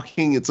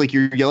talking? It's like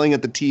you're yelling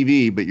at the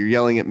TV, but you're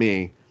yelling at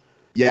me.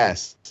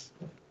 Yes.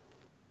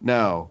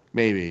 No.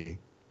 Maybe.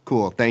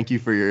 Cool. Thank you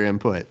for your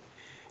input.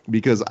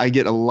 because I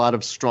get a lot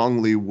of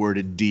strongly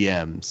worded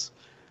DMs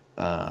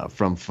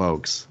from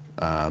folks.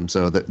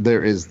 So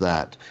there is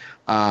that.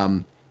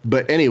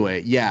 But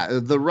anyway, yeah,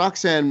 the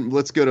Roxanne,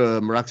 let's go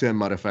to Roxanne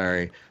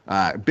Modafferi.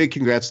 Big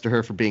congrats to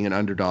her for being an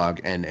underdog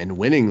and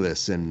winning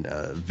this in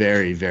a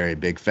very, very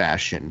big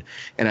fashion.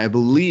 And I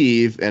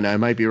believe, and I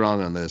might be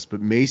wrong on this, but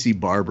Macy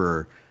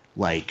Barber,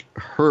 like,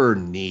 her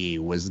knee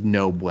was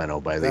no bueno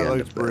by the end of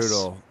this. That looked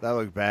brutal. That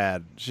looked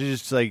bad. She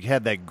just, like,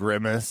 had that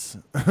grimace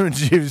when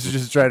she was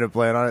just trying to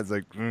plan on it. It's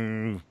like,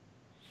 not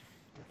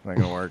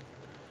going to work.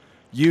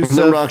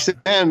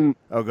 Roxanne.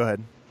 Oh, go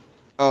ahead.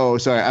 Oh,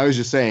 sorry. I was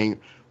just saying,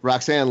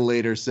 Roxanne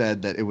later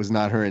said that it was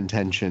not her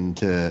intention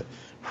to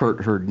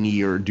hurt her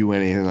knee or do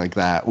anything like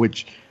that,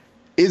 which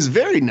is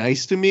very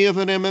nice to me of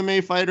an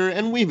MMA fighter.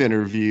 And we've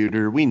interviewed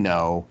her. We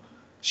know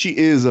she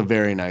is a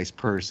very nice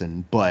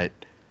person. But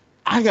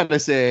I got to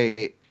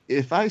say,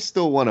 if I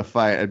still want to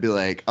fight, I'd be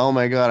like, oh,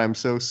 my God, I'm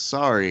so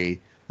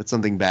sorry that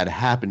something bad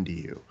happened to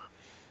you.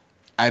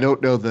 I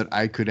don't know that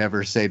I could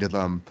ever say to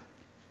them,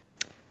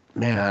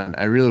 man,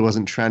 I really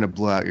wasn't trying to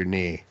blow out your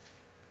knee.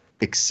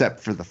 Except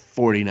for the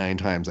 49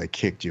 times I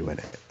kicked you in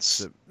it.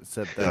 Except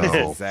that's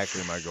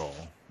exactly my goal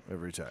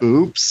every time.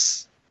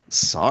 Oops.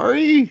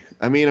 Sorry.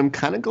 I mean, I'm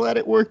kind of glad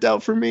it worked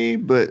out for me,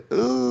 but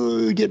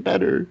get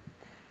better.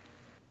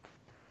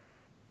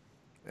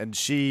 And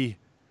she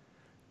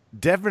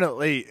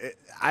definitely,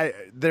 I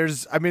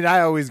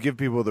always give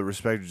people the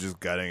respect of just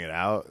gutting it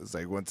out. It's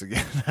like, once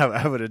again,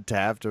 I would have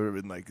tapped or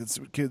been like,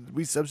 could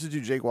we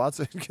substitute Jake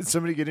Watson? Can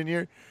somebody get in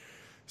here?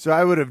 So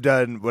I would have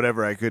done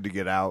whatever I could to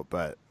get out,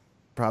 but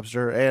props to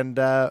her. And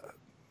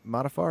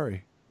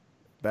Modafferi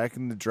back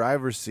in the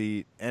driver's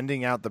seat,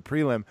 ending out the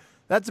prelim.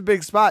 That's a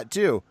big spot,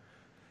 too.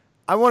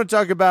 I want to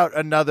talk about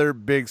another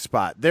big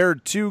spot. There are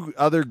two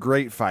other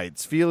great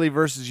fights. Fili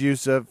versus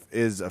Yusuf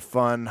is a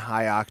fun,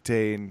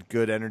 high-octane,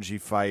 good energy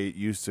fight.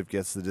 Yusuf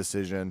gets the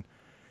decision.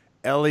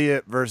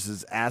 Elliott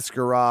versus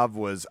Askarov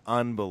was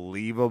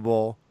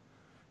unbelievable.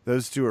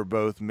 Those two are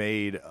both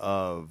made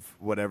of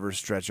whatever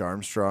Stretch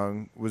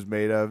Armstrong was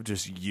made of,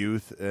 just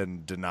youth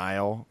and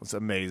denial. It's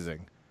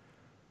amazing.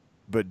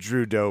 But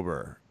Drew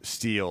Dober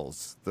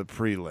steals the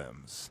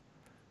prelims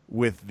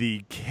with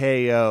the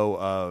KO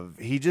of,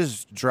 he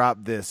just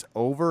dropped this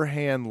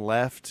overhand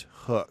left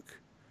hook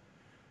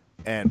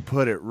and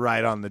put it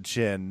right on the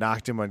chin,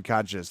 knocked him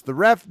unconscious. The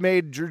ref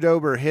made Drew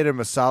Dober hit him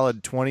a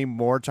solid 20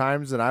 more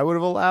times than I would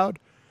have allowed.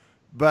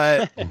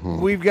 But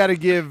we've got to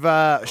give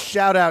a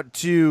shout out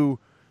to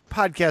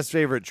podcast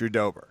favorite Drew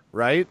Dober,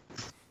 right?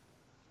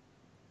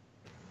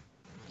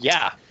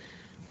 Yeah.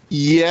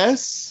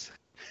 Yes.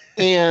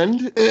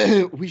 And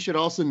we should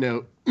also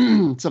note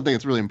something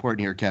that's really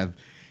important here, Kev,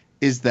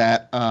 is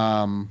that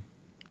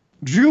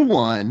Drew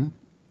won.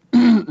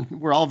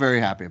 We're all very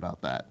happy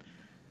about that.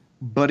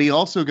 But he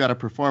also got a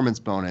performance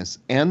bonus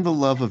and the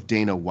love of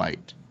Dana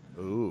White.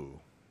 Ooh.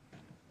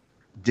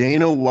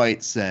 Dana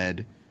White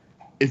said,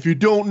 if you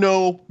don't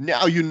know,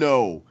 now you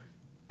know,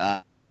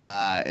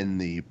 in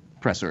the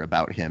presser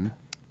about him,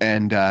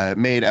 and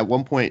made at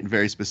one point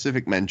very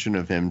specific mention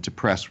of him to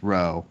Press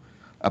Row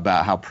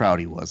about how proud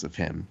he was of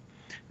him.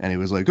 And he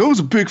was like, oh, it was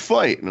a big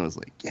fight. And I was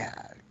like,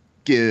 yeah,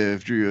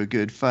 give Drew a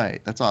good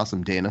fight. That's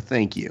awesome, Dana.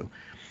 Thank you.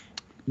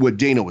 What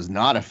Dana was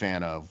not a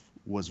fan of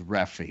was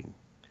reffing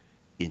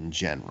in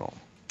general.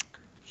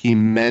 He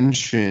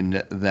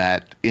mentioned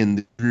that in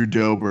the Drew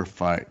Dober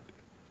fight,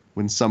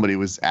 when somebody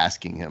was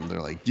asking him,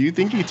 they're like, do you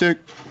think he took,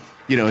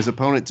 his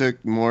opponent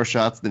took more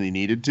shots than he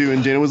needed to?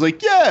 And Dana was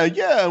like,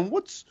 yeah.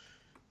 What's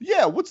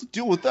the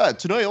deal with that?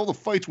 Tonight, all the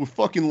fights were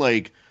fucking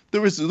like, there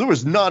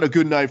was not a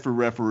good night for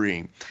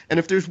refereeing. And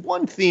if there's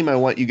one theme I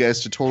want you guys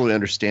to totally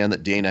understand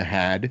that Dana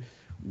had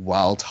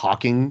while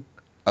talking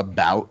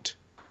about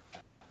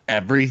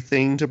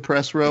everything to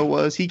Press Row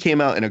was, he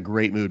came out in a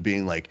great mood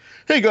being like,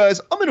 hey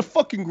guys, I'm in a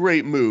fucking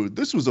great mood.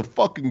 This was a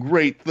fucking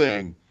great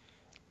thing.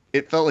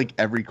 It felt like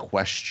every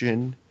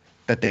question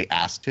that they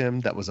asked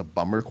him that was a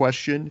bummer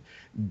question,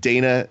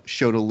 Dana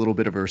showed a little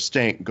bit of her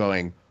stank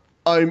going,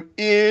 I'm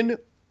in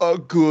a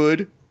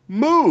good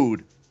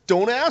mood.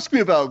 Don't ask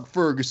me about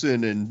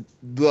Ferguson and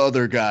the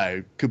other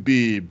guy,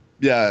 Khabib,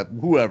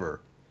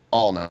 whoever,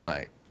 all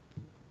night.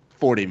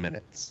 40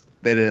 minutes.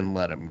 They didn't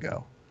let him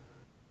go.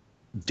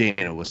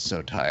 Dana was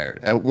so tired.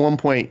 At one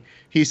point,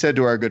 he said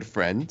to our good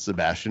friend,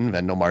 Sebastian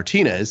Vendel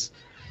Martinez,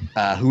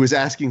 who was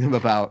asking him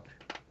about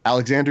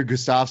Alexander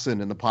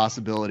Gustafsson and the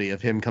possibility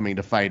of him coming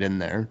to fight in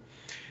there.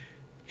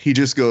 He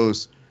just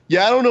goes,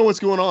 yeah, I don't know what's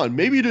going on.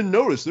 Maybe you didn't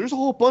notice. There's a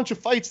whole bunch of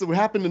fights that would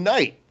happen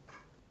tonight.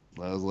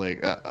 I was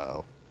like,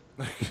 uh-oh.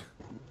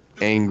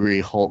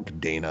 Angry Hulk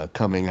Dana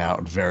coming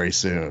out very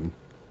soon.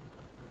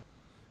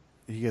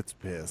 He gets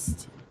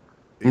pissed.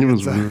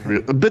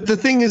 But the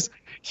thing is,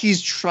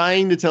 he's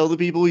trying to tell the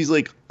people, he's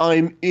like,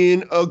 I'm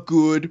in a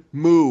good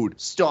mood.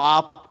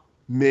 Stop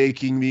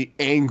making me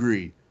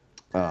angry.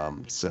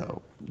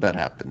 So that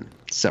happened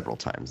several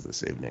times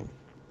this evening.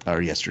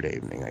 Or yesterday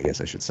evening, I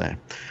guess I should say.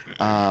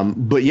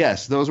 But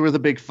yes, those were the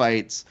big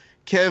fights.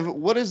 Kev,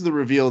 what is the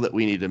reveal that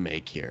we need to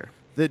make here?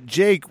 that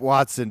Jake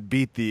Watson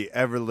beat the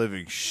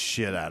ever-living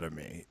shit out of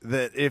me.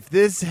 That if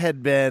this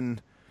had been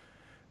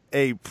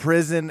a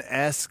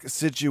prison-esque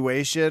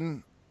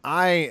situation,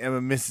 I am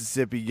a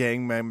Mississippi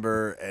gang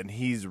member and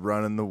he's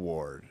running the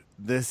ward.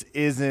 This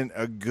isn't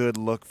a good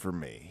look for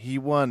me. He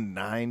won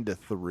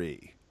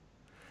 9-3.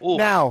 Oof.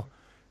 Now,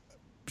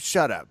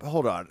 shut up.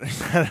 Hold on.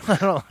 I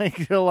don't like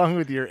it along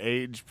with your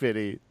age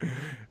pity.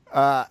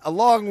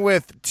 Along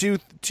with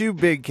two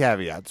big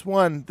caveats.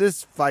 One,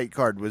 this fight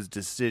card was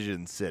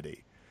Decision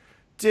City.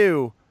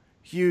 Two,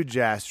 huge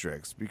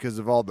asterisks because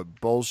of all the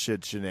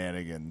bullshit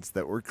shenanigans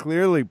that were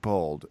clearly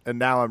pulled. And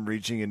now I'm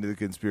reaching into the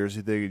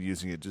conspiracy thing and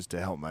using it just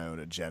to help my own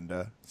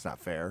agenda. It's not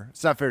fair.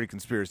 It's not fair to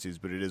conspiracies,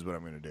 but it is what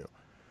I'm going to do.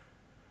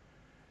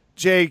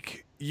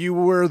 Jake, you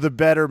were the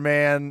better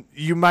man.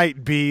 You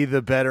might be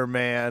the better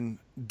man.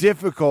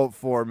 Difficult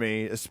for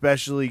me,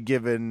 especially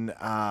given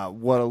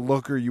what a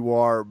looker you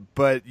are.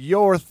 But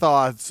your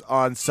thoughts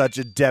on such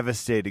a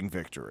devastating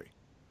victory?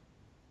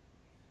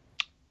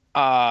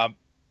 I'm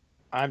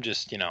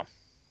just,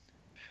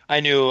 I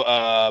knew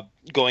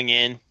going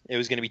in it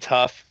was going to be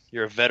tough.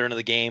 You're a veteran of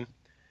the game.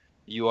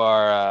 You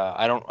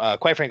are.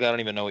 Quite frankly, I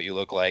don't even know what you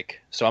look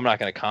like, so I'm not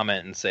going to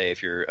comment and say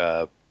if you're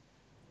a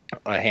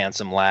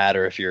handsome lad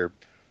or if you're,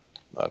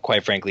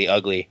 quite frankly,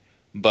 ugly.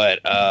 But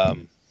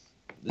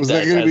was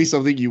that going to be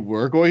something you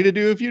were going to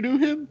do if you knew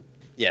him?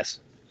 Yes.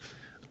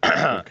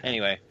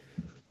 Anyway,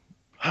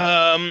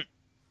 I'm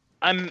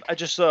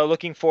just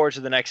looking forward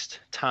to the next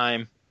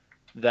time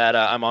that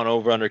I'm on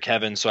Over Under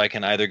Kevin, so I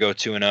can either go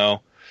 2-0.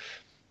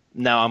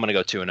 No, I'm gonna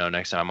go 2-0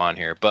 next time I'm on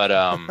here.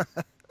 But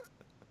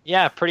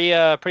yeah,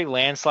 pretty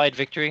landslide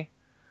victory.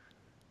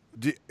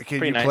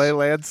 Can you play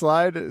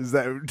landslide?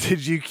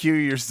 Did you cue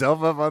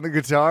yourself up on the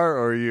guitar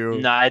or you?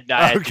 No, I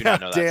do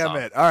not know that damn song.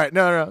 It! All right,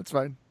 no, it's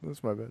fine.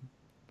 That's my bad.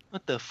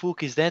 What the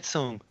fuck is that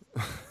song?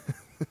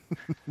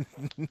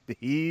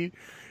 I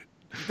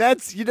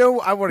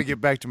want to get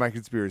back to my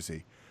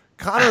conspiracy.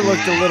 Connor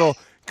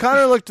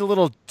looked a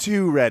little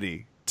too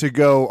ready to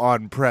go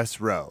on press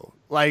row.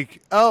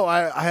 Like,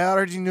 I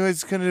already knew I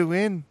was going to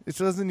win. It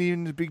wasn't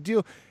even a big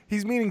deal.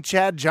 He's meeting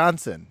Chad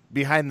Johnson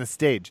behind the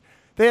stage.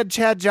 They had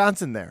Chad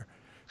Johnson there.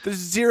 There's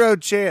zero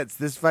chance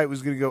this fight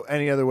was going to go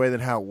any other way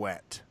than how it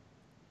went.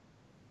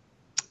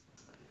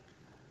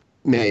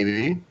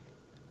 Maybe.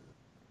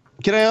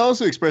 Can I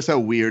also express how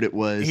weird it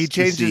was? He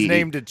changed his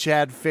name to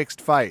Chad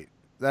Fixed Fight.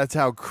 That's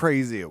how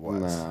crazy it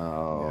was.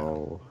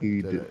 No,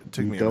 yeah. It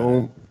took me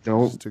don't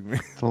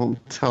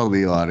tell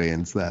the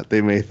audience that.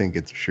 They may think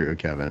it's true,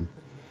 Kevin.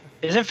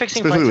 Isn't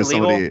fixing fights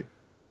illegal?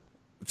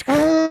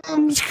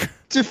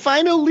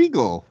 Define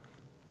illegal.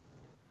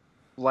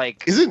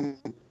 Like, isn't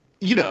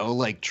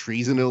like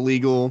treason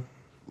illegal?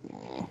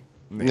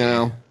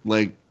 No,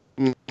 like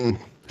in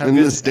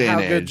this day and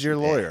age. How good's your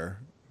lawyer?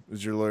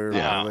 Is your lawyer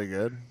really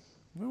good?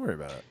 Don't worry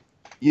about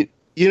it.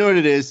 You know what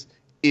it is?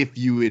 If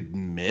you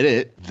admit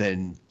it,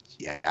 then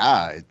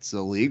yeah, it's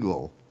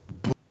illegal.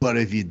 But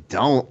if you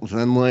don't,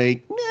 then what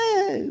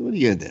are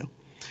you gonna do?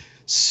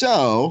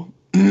 So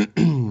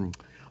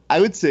I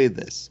would say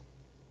this.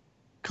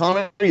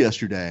 Connor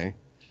yesterday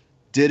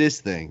did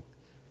his thing,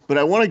 but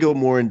I want to go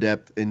more in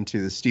depth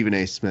into the Stephen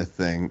A. Smith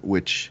thing,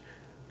 which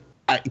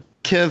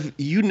Kev,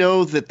 you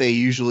know that they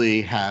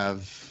usually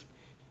have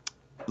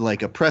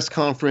like a press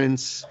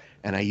conference,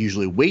 and I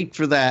usually wait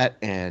for that,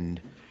 and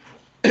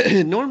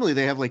normally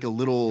they have like a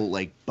little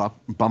like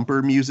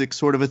bumper music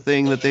sort of a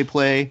thing that they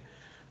play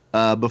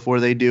before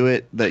they do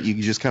it that you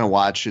just kind of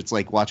watch. It's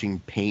like watching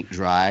paint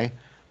dry.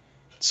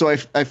 So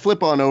I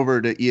flip on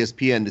over to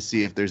ESPN to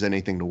see if there's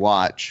anything to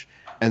watch.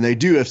 And they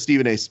do have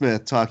Stephen A.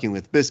 Smith talking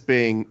with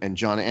Bisping and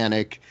John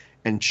Anik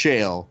and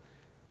Chael.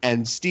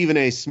 And Stephen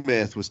A.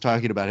 Smith was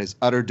talking about his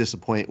utter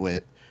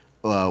disappointment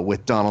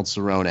with Donald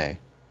Cerrone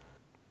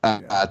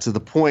to the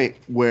point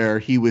where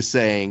he was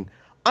saying,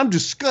 "I'm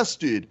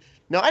disgusted.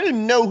 Now, I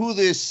didn't know who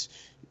this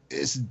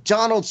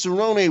Donald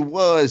Cerrone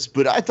was,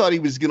 but I thought he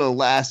was going to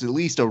last at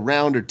least a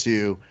round or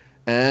two.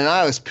 And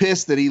I was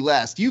pissed that he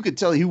lasted. You could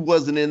tell he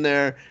wasn't in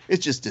there. It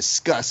just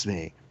disgusts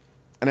me."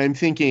 And I'm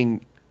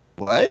thinking,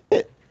 what?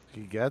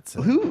 He gets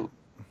it.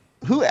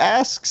 Who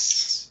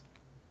asks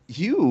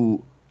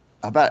you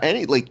about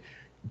any,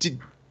 did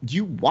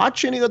you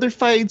watch any other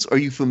fights? Are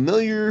you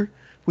familiar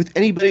with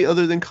anybody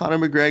other than Conor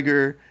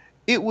McGregor?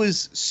 It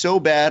was so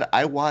bad,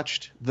 I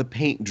watched the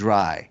paint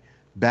dry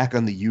back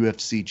on the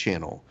UFC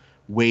channel,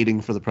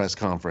 waiting for the press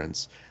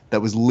conference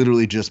that was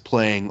literally just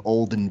playing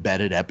old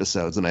embedded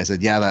episodes. And I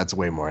said, yeah, that's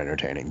way more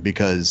entertaining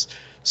because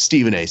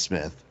Stephen A.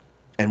 Smith,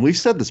 and we've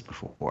said this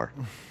before,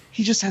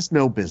 he just has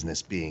no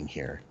business being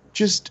here.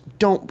 Just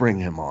don't bring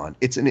him on.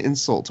 It's an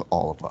insult to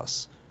all of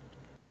us.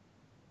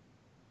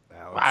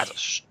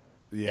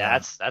 Yeah,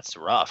 that's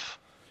rough.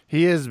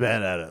 He is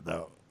bad at it,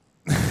 though.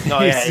 No,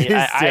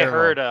 yeah, I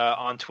heard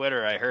on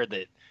Twitter, I heard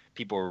that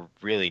people were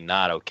really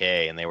not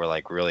okay, and they were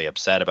like really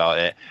upset about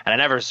it. And I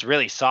never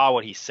really saw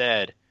what he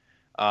said,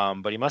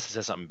 but he must have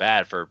said something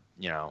bad for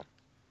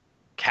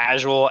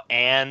casual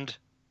and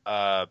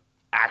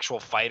actual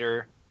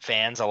fighter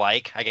fans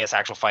alike. I guess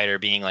actual fighter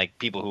being like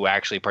people who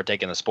actually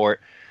partake in the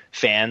sport,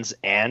 fans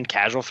and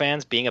casual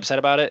fans being upset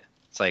about it.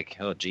 It's like,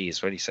 oh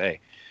geez, what do you say?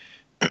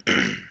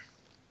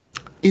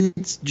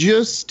 It's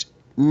just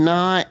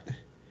not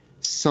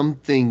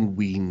something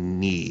we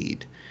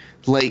need.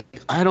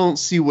 Like, I don't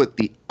see what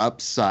the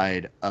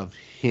upside of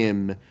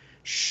him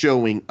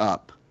showing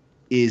up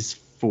is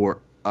for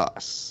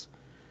us.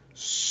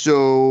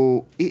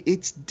 So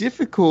it's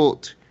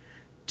difficult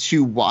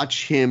to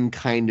watch him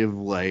kind of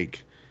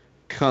like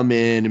come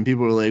in and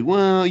people are like,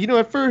 well,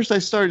 at first I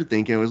started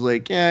thinking, I was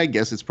like, yeah, I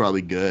guess it's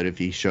probably good if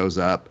he shows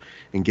up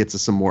and gets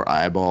us some more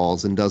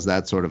eyeballs and does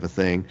that sort of a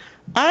thing.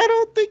 I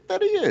don't think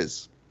that he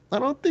is. I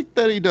don't think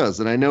that he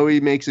does. And I know he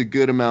makes a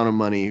good amount of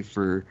money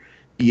for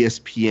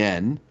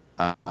ESPN.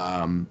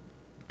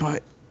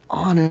 But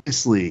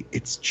honestly,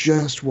 it's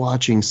just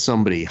watching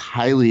somebody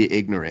highly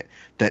ignorant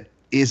that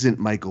isn't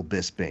Michael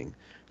Bisping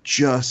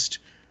just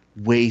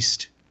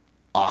waste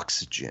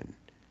oxygen.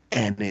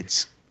 And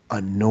it's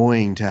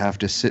annoying to have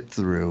to sit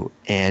through.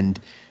 And,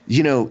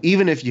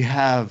 even if you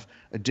have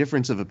a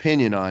difference of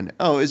opinion on,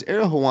 is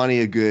Ariel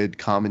Helwani a good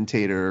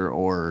commentator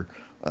or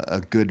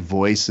a good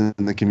voice in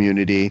the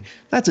community?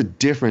 That's a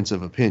difference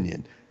of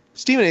opinion.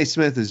 Stephen A.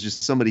 Smith is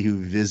just somebody who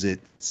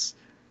visits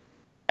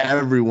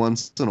every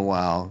once in a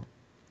while.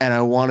 And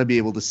I want to be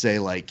able to say,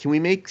 like, can we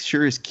make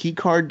sure his key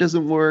card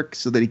doesn't work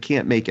so that he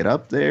can't make it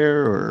up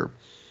there? Or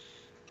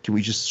can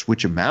we just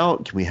switch him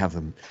out? Can we have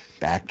him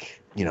back,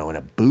 in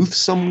a booth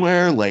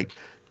somewhere? Like,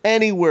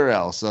 anywhere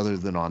else other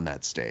than on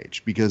that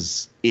stage,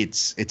 because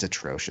it's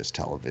atrocious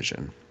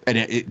television. And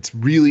it's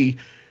really,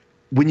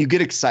 when you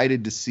get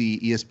excited to see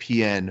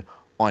ESPN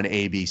on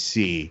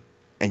ABC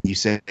and you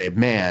say,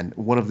 man,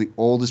 one of the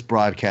oldest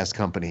broadcast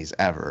companies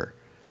ever,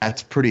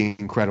 that's pretty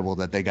incredible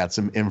that they got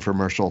some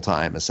infomercial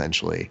time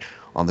essentially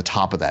on the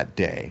top of that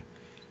day.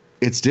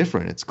 It's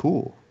different. It's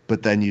cool.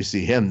 But then you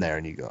see him there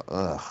and you go,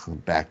 ugh,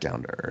 back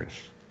down to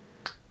earth.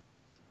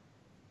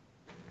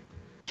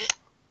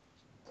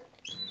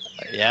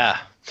 Yeah.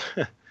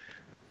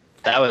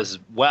 That was,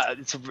 well,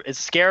 it's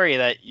scary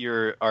that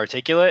you're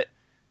articulate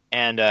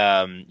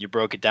and you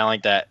broke it down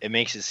like that. It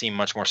makes it seem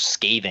much more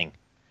scathing.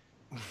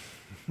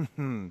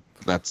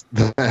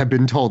 I've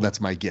been told that's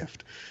my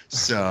gift.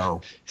 So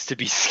Is to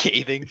be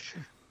scathing.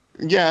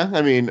 Yeah,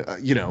 I mean,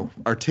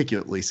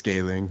 articulately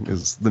scathing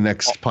is the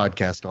next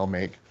podcast I'll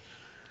make.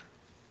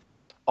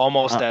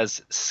 Almost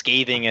as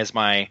scathing as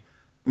my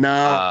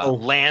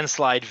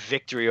landslide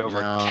victory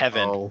over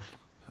Kevin.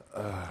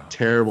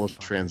 Terrible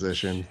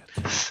transition.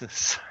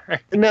 Sorry.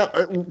 Now,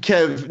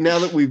 Kev, now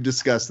that we've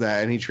discussed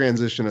that, and he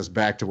transitioned us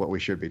back to what we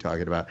should be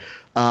talking about,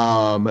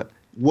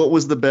 what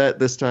was the bet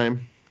this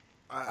time?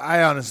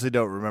 I honestly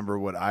don't remember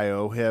what I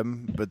owe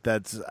him, but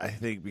that's, I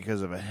think,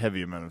 because of a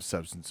heavy amount of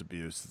substance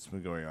abuse that's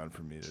been going on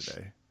for me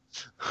today.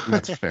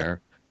 That's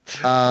fair.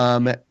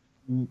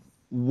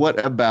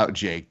 What about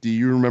Jake? Do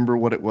you remember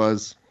what it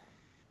was?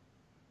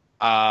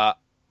 I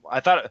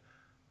thought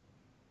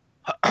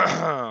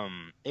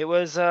it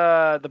was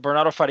the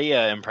Bernardo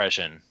Faria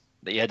impression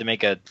that you had to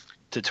make a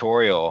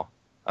tutorial,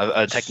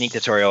 a technique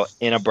tutorial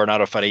in a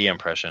Bernardo Faria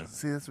impression.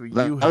 See, that's what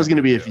That was going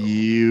to be if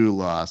you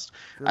lost.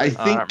 I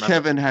think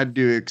Kevin had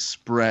to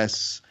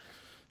express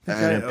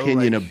an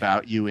opinion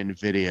about you in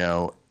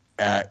video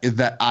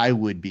that I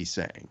would be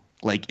saying,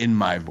 like in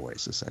my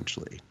voice,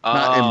 essentially.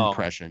 Not an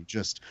impression,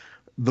 just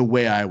the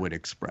way I would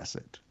express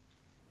it.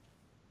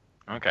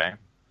 Okay.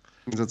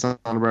 Does that sound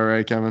about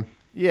right, Kevin?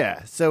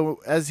 Yeah, so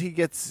as he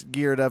gets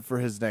geared up for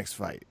his next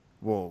fight,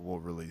 we'll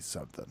release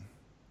something.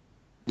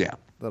 Yeah.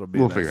 That'll be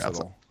we'll a nice figure out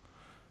little,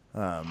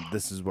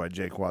 this is why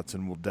Jake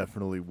Watson will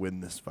definitely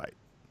win this fight.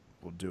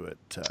 We'll do it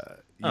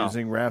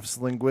using Raf's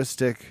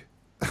linguistic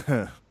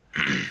articulate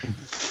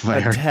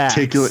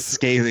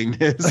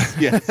scathingness.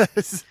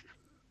 Yes.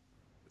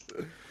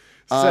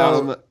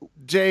 So,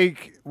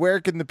 Jake, where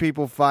can the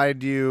people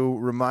find you?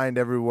 Remind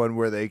everyone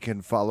where they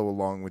can follow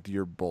along with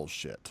your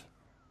bullshit.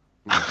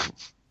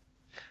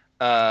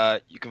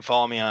 You can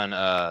follow me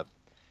on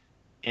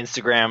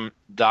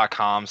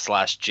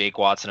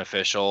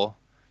Instagram.com/JakeWatsonOfficial.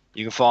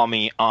 You can follow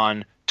me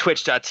on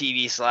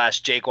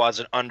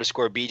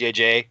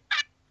Twitch.tv/JakeWatson_BJJ.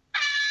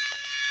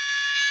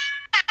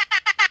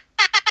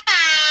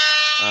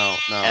 Oh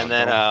no! And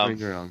then bring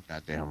your own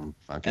goddamn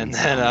fucking. And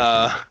then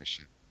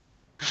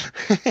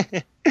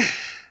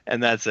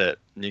and that's it.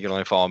 You can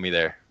only follow me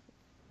there.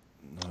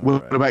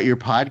 What about your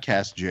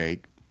podcast,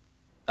 Jake?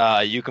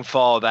 You can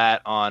follow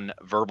that on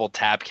Verbal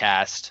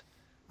Tapcast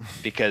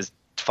because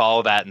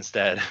follow that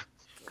instead.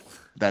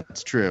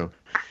 That's true.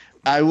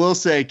 I will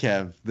say,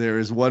 Kev, there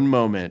is one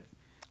moment,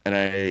 and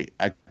I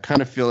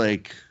kind of feel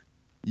like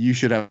you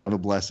should have a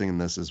blessing in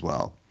this as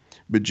well.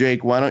 But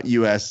Jake, why don't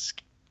you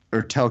ask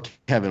or tell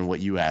Kevin what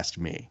you asked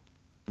me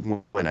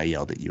when I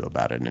yelled at you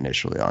about it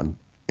initially on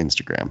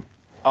Instagram?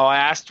 Oh, I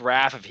asked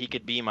Raph if he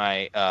could be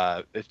my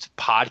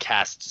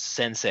podcast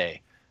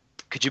sensei.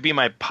 Could you be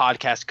my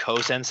podcast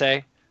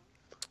co-sensei?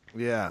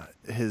 Yeah,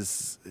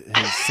 his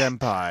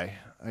senpai.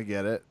 I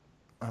get it.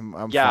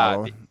 I'm Yeah,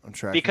 following. I'm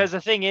tracking. Because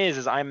the thing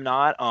is I'm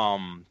not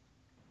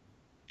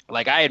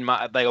like I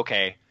admire, like,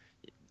 okay,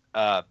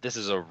 this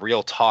is a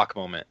real talk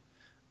moment.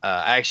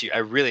 I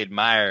really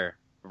admire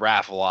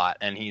Raph a lot,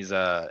 and he's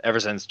ever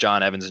since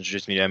John Evans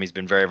introduced me to him, he's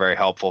been very, very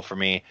helpful for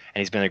me,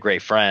 and he's been a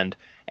great friend.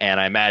 And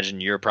I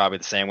imagine you're probably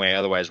the same way.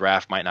 Otherwise,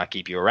 Raph might not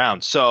keep you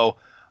around. So,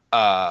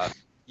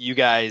 you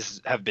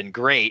guys have been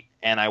great,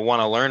 and I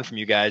want to learn from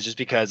you guys just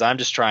because I'm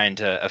just trying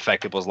to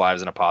affect people's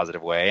lives in a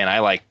positive way. And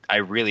I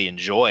really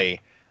enjoy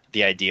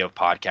the idea of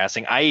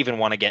podcasting. I even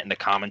want to get into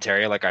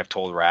commentary, like I've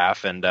told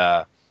Raph, and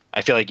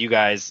I feel like you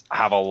guys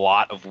have a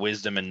lot of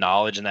wisdom and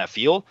knowledge in that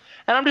field,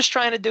 and I'm just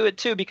trying to do it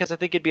too because I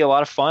think it'd be a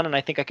lot of fun, and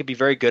I think I could be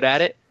very good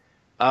at it.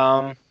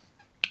 And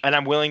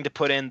I'm willing to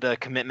put in the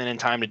commitment and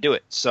time to do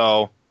it.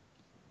 So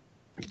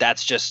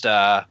that's just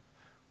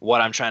what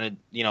I'm trying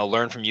to,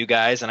 learn from you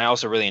guys, and I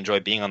also really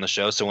enjoy being on the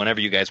show. So whenever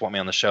you guys want me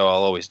on the show,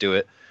 I'll always do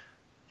it.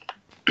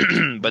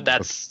 But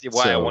that's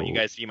why I want you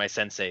guys to be my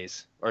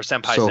senseis or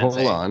senpai. So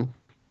sensei.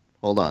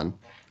 hold on.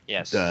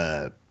 Yes.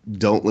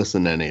 Don't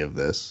listen to any of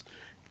this.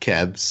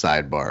 Kev,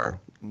 sidebar.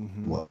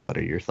 Mm-hmm. What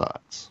are your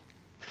thoughts?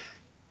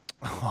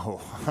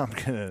 Oh,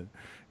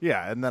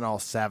 and then I'll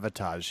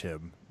sabotage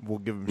him. We'll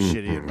give him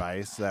shitty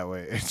advice. That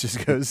way it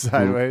just goes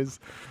sideways.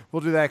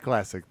 We'll do that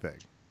classic thing.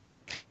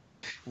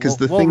 Because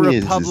we'll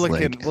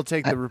Republican, we'll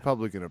take the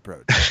Republican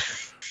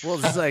approach. We'll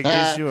just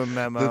issue a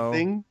memo.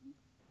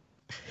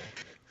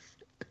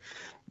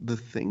 The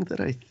thing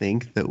that I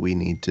think that we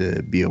need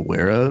to be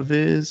aware of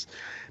is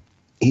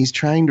he's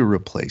trying to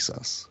replace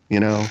us,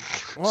 Well,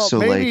 so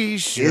maybe he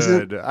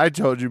should. I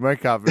told you my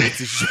confidence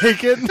is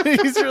shaken.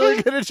 He's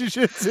really good at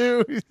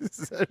jiu-jitsu.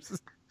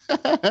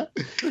 But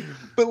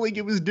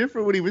it was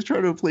different when he was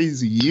trying to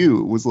replace you.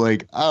 It was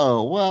like,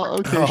 oh, well,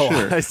 okay,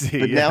 sure. I see.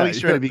 But now he's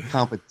trying to be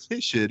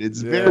competition. It's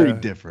very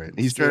different.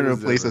 He's trying to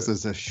replace us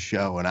as a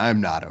show, and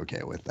I'm not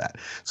okay with that.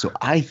 So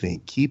I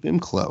think keep him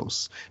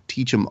close,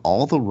 teach him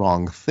all the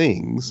wrong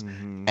things,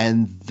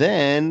 and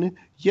then,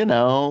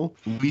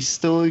 we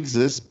still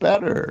exist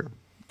better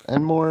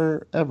and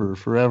more ever,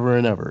 forever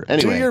and ever.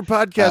 Anyway, do your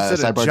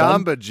podcast at a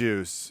Jamba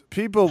Juice.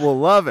 People will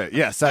love it.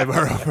 Yeah,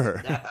 sidebar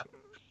over.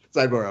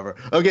 Sidebar over.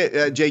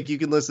 Okay, Jake, you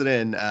can listen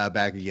in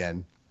back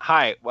again.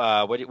 Hi.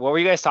 What were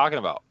you guys talking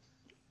about?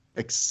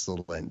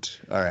 Excellent.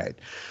 All right.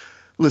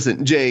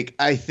 Listen, Jake,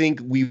 I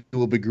think we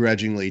will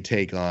begrudgingly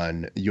take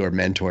on your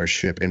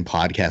mentorship in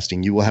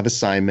podcasting. You will have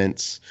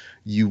assignments.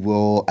 You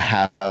will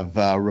have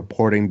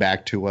reporting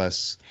back to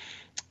us.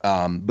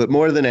 But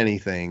more than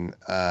anything,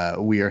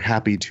 we are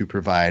happy to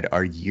provide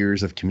our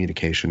years of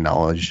communication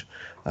knowledge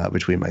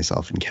between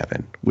myself and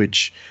Kevin,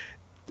 which...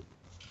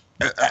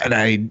 And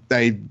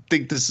I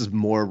think this is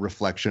more a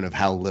reflection of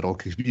how little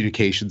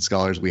communication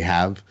scholars we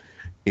have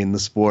in the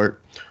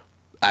sport.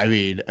 I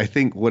mean, I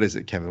think, what is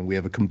it, Kevin? We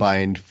have a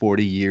combined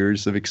 40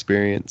 years of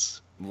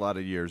experience. A lot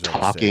of years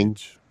talking.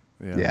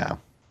 Yeah.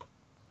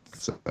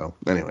 So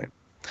anyway,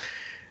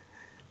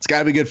 it's got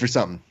to be good for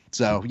something.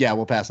 So yeah,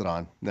 we'll pass it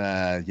on.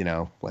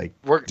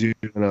 We're doing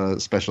a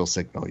special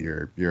signal.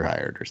 You're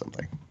hired or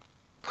something.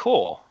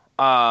 Cool.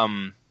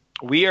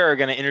 We are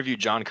going to interview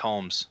John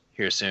Combs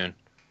here soon.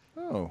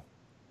 Oh.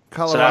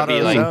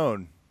 Colorado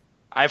zone.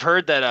 I've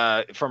heard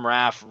that from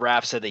Raph.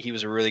 Raph said that he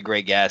was a really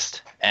great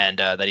guest and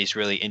that he's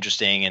really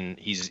interesting and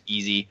he's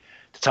easy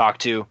to talk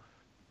to.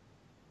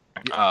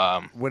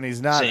 When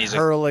he's not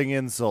hurling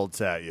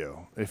insults at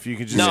you. If you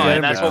could just get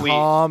him to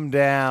calm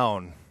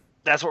down.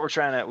 That's what we're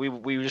trying to.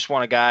 We just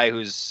want a guy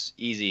who's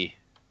easy.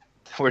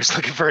 We're just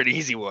looking for an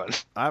easy one.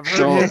 I've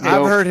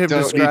heard him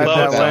described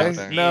that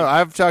way. No,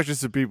 I've talked to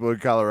some people in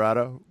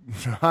Colorado.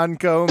 John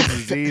Combs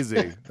is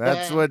easy.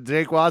 That's what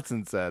Jake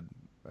Watson said.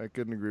 I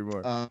couldn't agree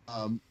more.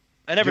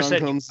 I never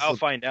said I'll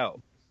find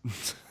out.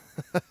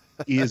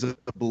 He is a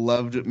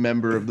beloved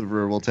member of the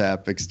Verbal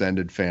Tap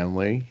extended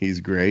family.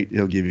 He's great.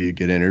 He'll give you a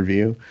good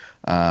interview.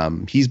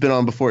 He's been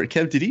on before.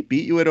 Kev, did he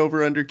beat you at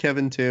Over Under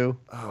Kevin too?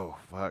 Oh,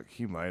 fuck.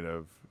 He might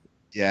have.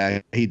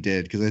 Yeah, he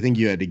did, because I think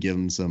you had to give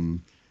him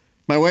some...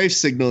 My wife's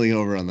signaling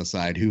over on the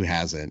side, who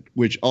hasn't,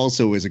 which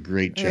also is a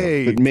great joke.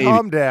 Hey, but maybe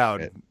calm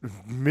down.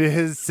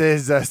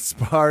 Mrs.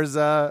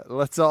 Esparza,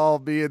 let's all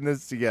be in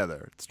this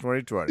together. It's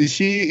 2020.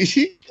 She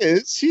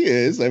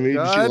is. I mean, she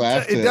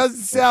laughed. It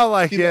doesn't sound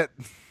like it.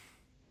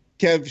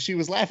 Kev, she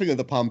was laughing at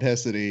the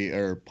pomposity,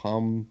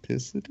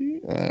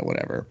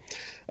 whatever.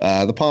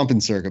 The pomp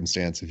and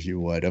circumstance, if you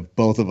would, of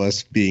both of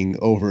us being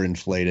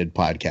overinflated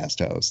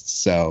podcast hosts.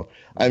 So,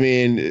 I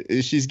mean,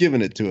 she's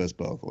giving it to us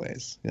both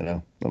ways,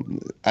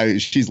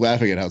 She's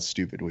laughing at how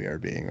stupid we are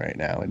being right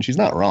now, and she's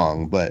not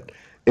wrong, but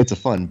it's a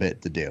fun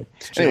bit to do.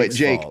 Anyway,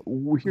 Jake,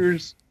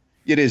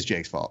 it is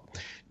Jake's fault.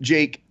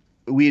 Jake,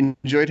 we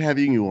enjoyed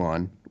having you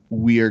on.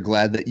 We are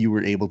glad that you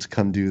were able to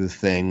come do the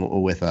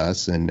thing with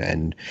us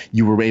and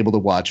you were able to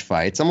watch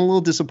fights. I'm a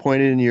little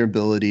disappointed in your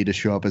ability to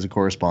show up as a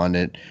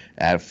correspondent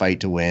at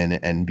Fight to Win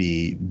and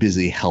be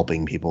busy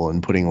helping people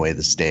and putting away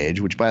the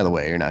stage, which, by the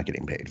way, you're not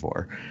getting paid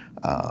for.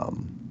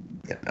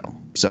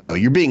 So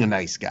you're being a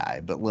nice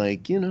guy, but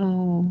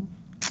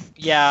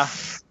Yeah,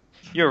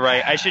 you're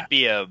right. I should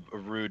be a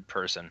rude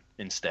person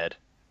instead.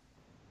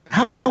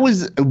 How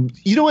was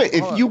you know what?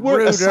 If you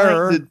weren't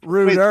assigned the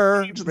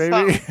ruder, wait,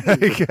 maybe.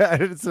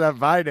 stop. It's not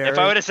binary. If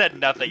I would have said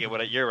nothing, it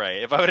would. You're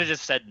right. If I would have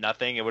just said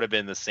nothing, it would have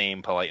been the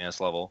same politeness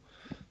level.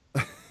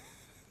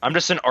 I'm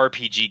just an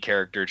RPG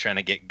character trying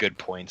to get good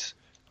points.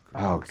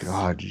 Oh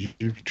God,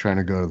 you're trying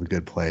to go to the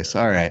good place.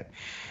 All right.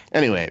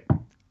 Anyway,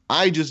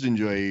 I just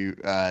enjoy you,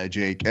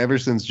 Jake. Ever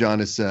since John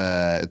has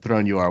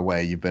thrown you our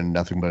way, you've been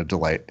nothing but a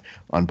delight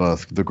on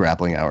both the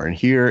Grappling Hour and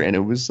here. And it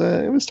was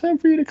time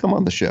for you to come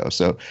on the show.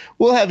 So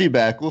we'll have you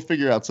back. We'll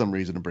figure out some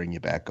reason to bring you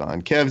back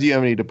on. Kev, do you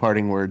have any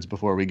departing words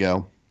before we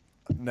go?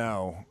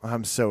 No,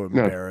 I'm so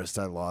embarrassed.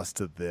 I lost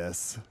to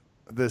this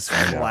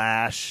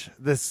flash,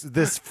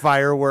 this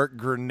firework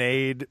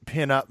grenade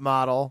pinup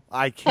model.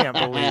 I can't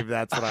believe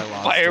that's what I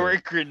lost.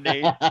 Firework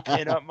grenade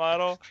pinup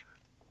model.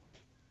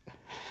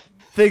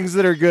 Things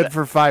that are good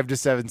for 5 to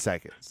 7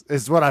 seconds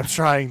is what I'm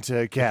trying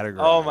to categorize.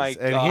 Oh my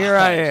And God. here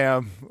I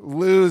am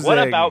losing. What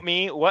about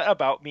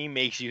me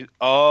makes you?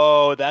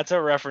 Oh, that's a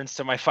reference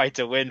to my fight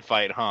to win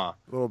fight, huh?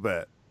 A little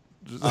bit.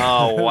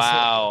 Oh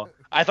wow!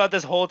 I thought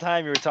this whole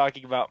time you were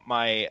talking about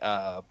my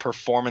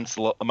performance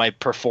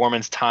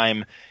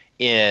time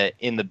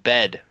in the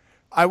bed.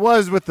 I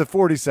was with the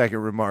 40-second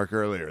remark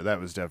earlier. That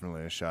was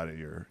definitely a shot at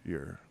your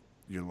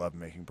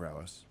love-making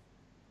prowess.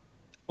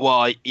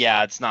 Well,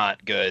 yeah, it's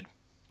not good.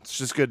 It's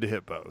just good to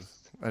hit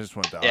both. I just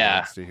want the Yeah.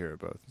 audience to hear it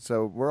both.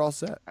 So we're all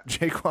set.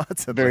 Jake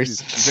Watson. Very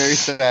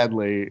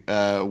sadly,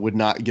 would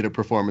not get a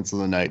performance of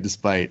the night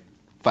despite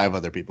 5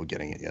 other people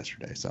getting it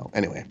yesterday. So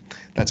anyway,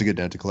 that's a good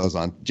note to close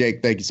on.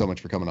 Jake, thank you so much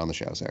for coming on the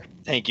show, sir.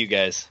 Thank you,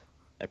 guys.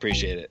 I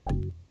appreciate it.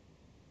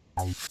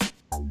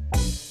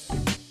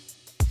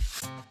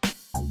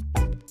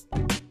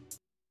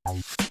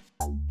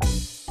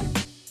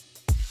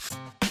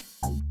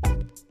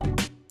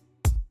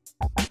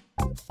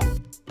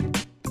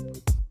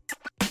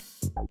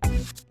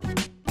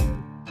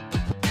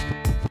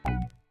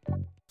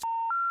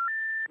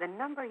 The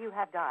number you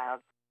have dialed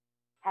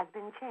has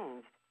been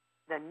changed.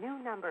 The new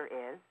number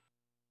is...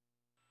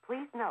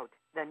 Please note,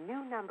 the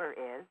new number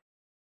is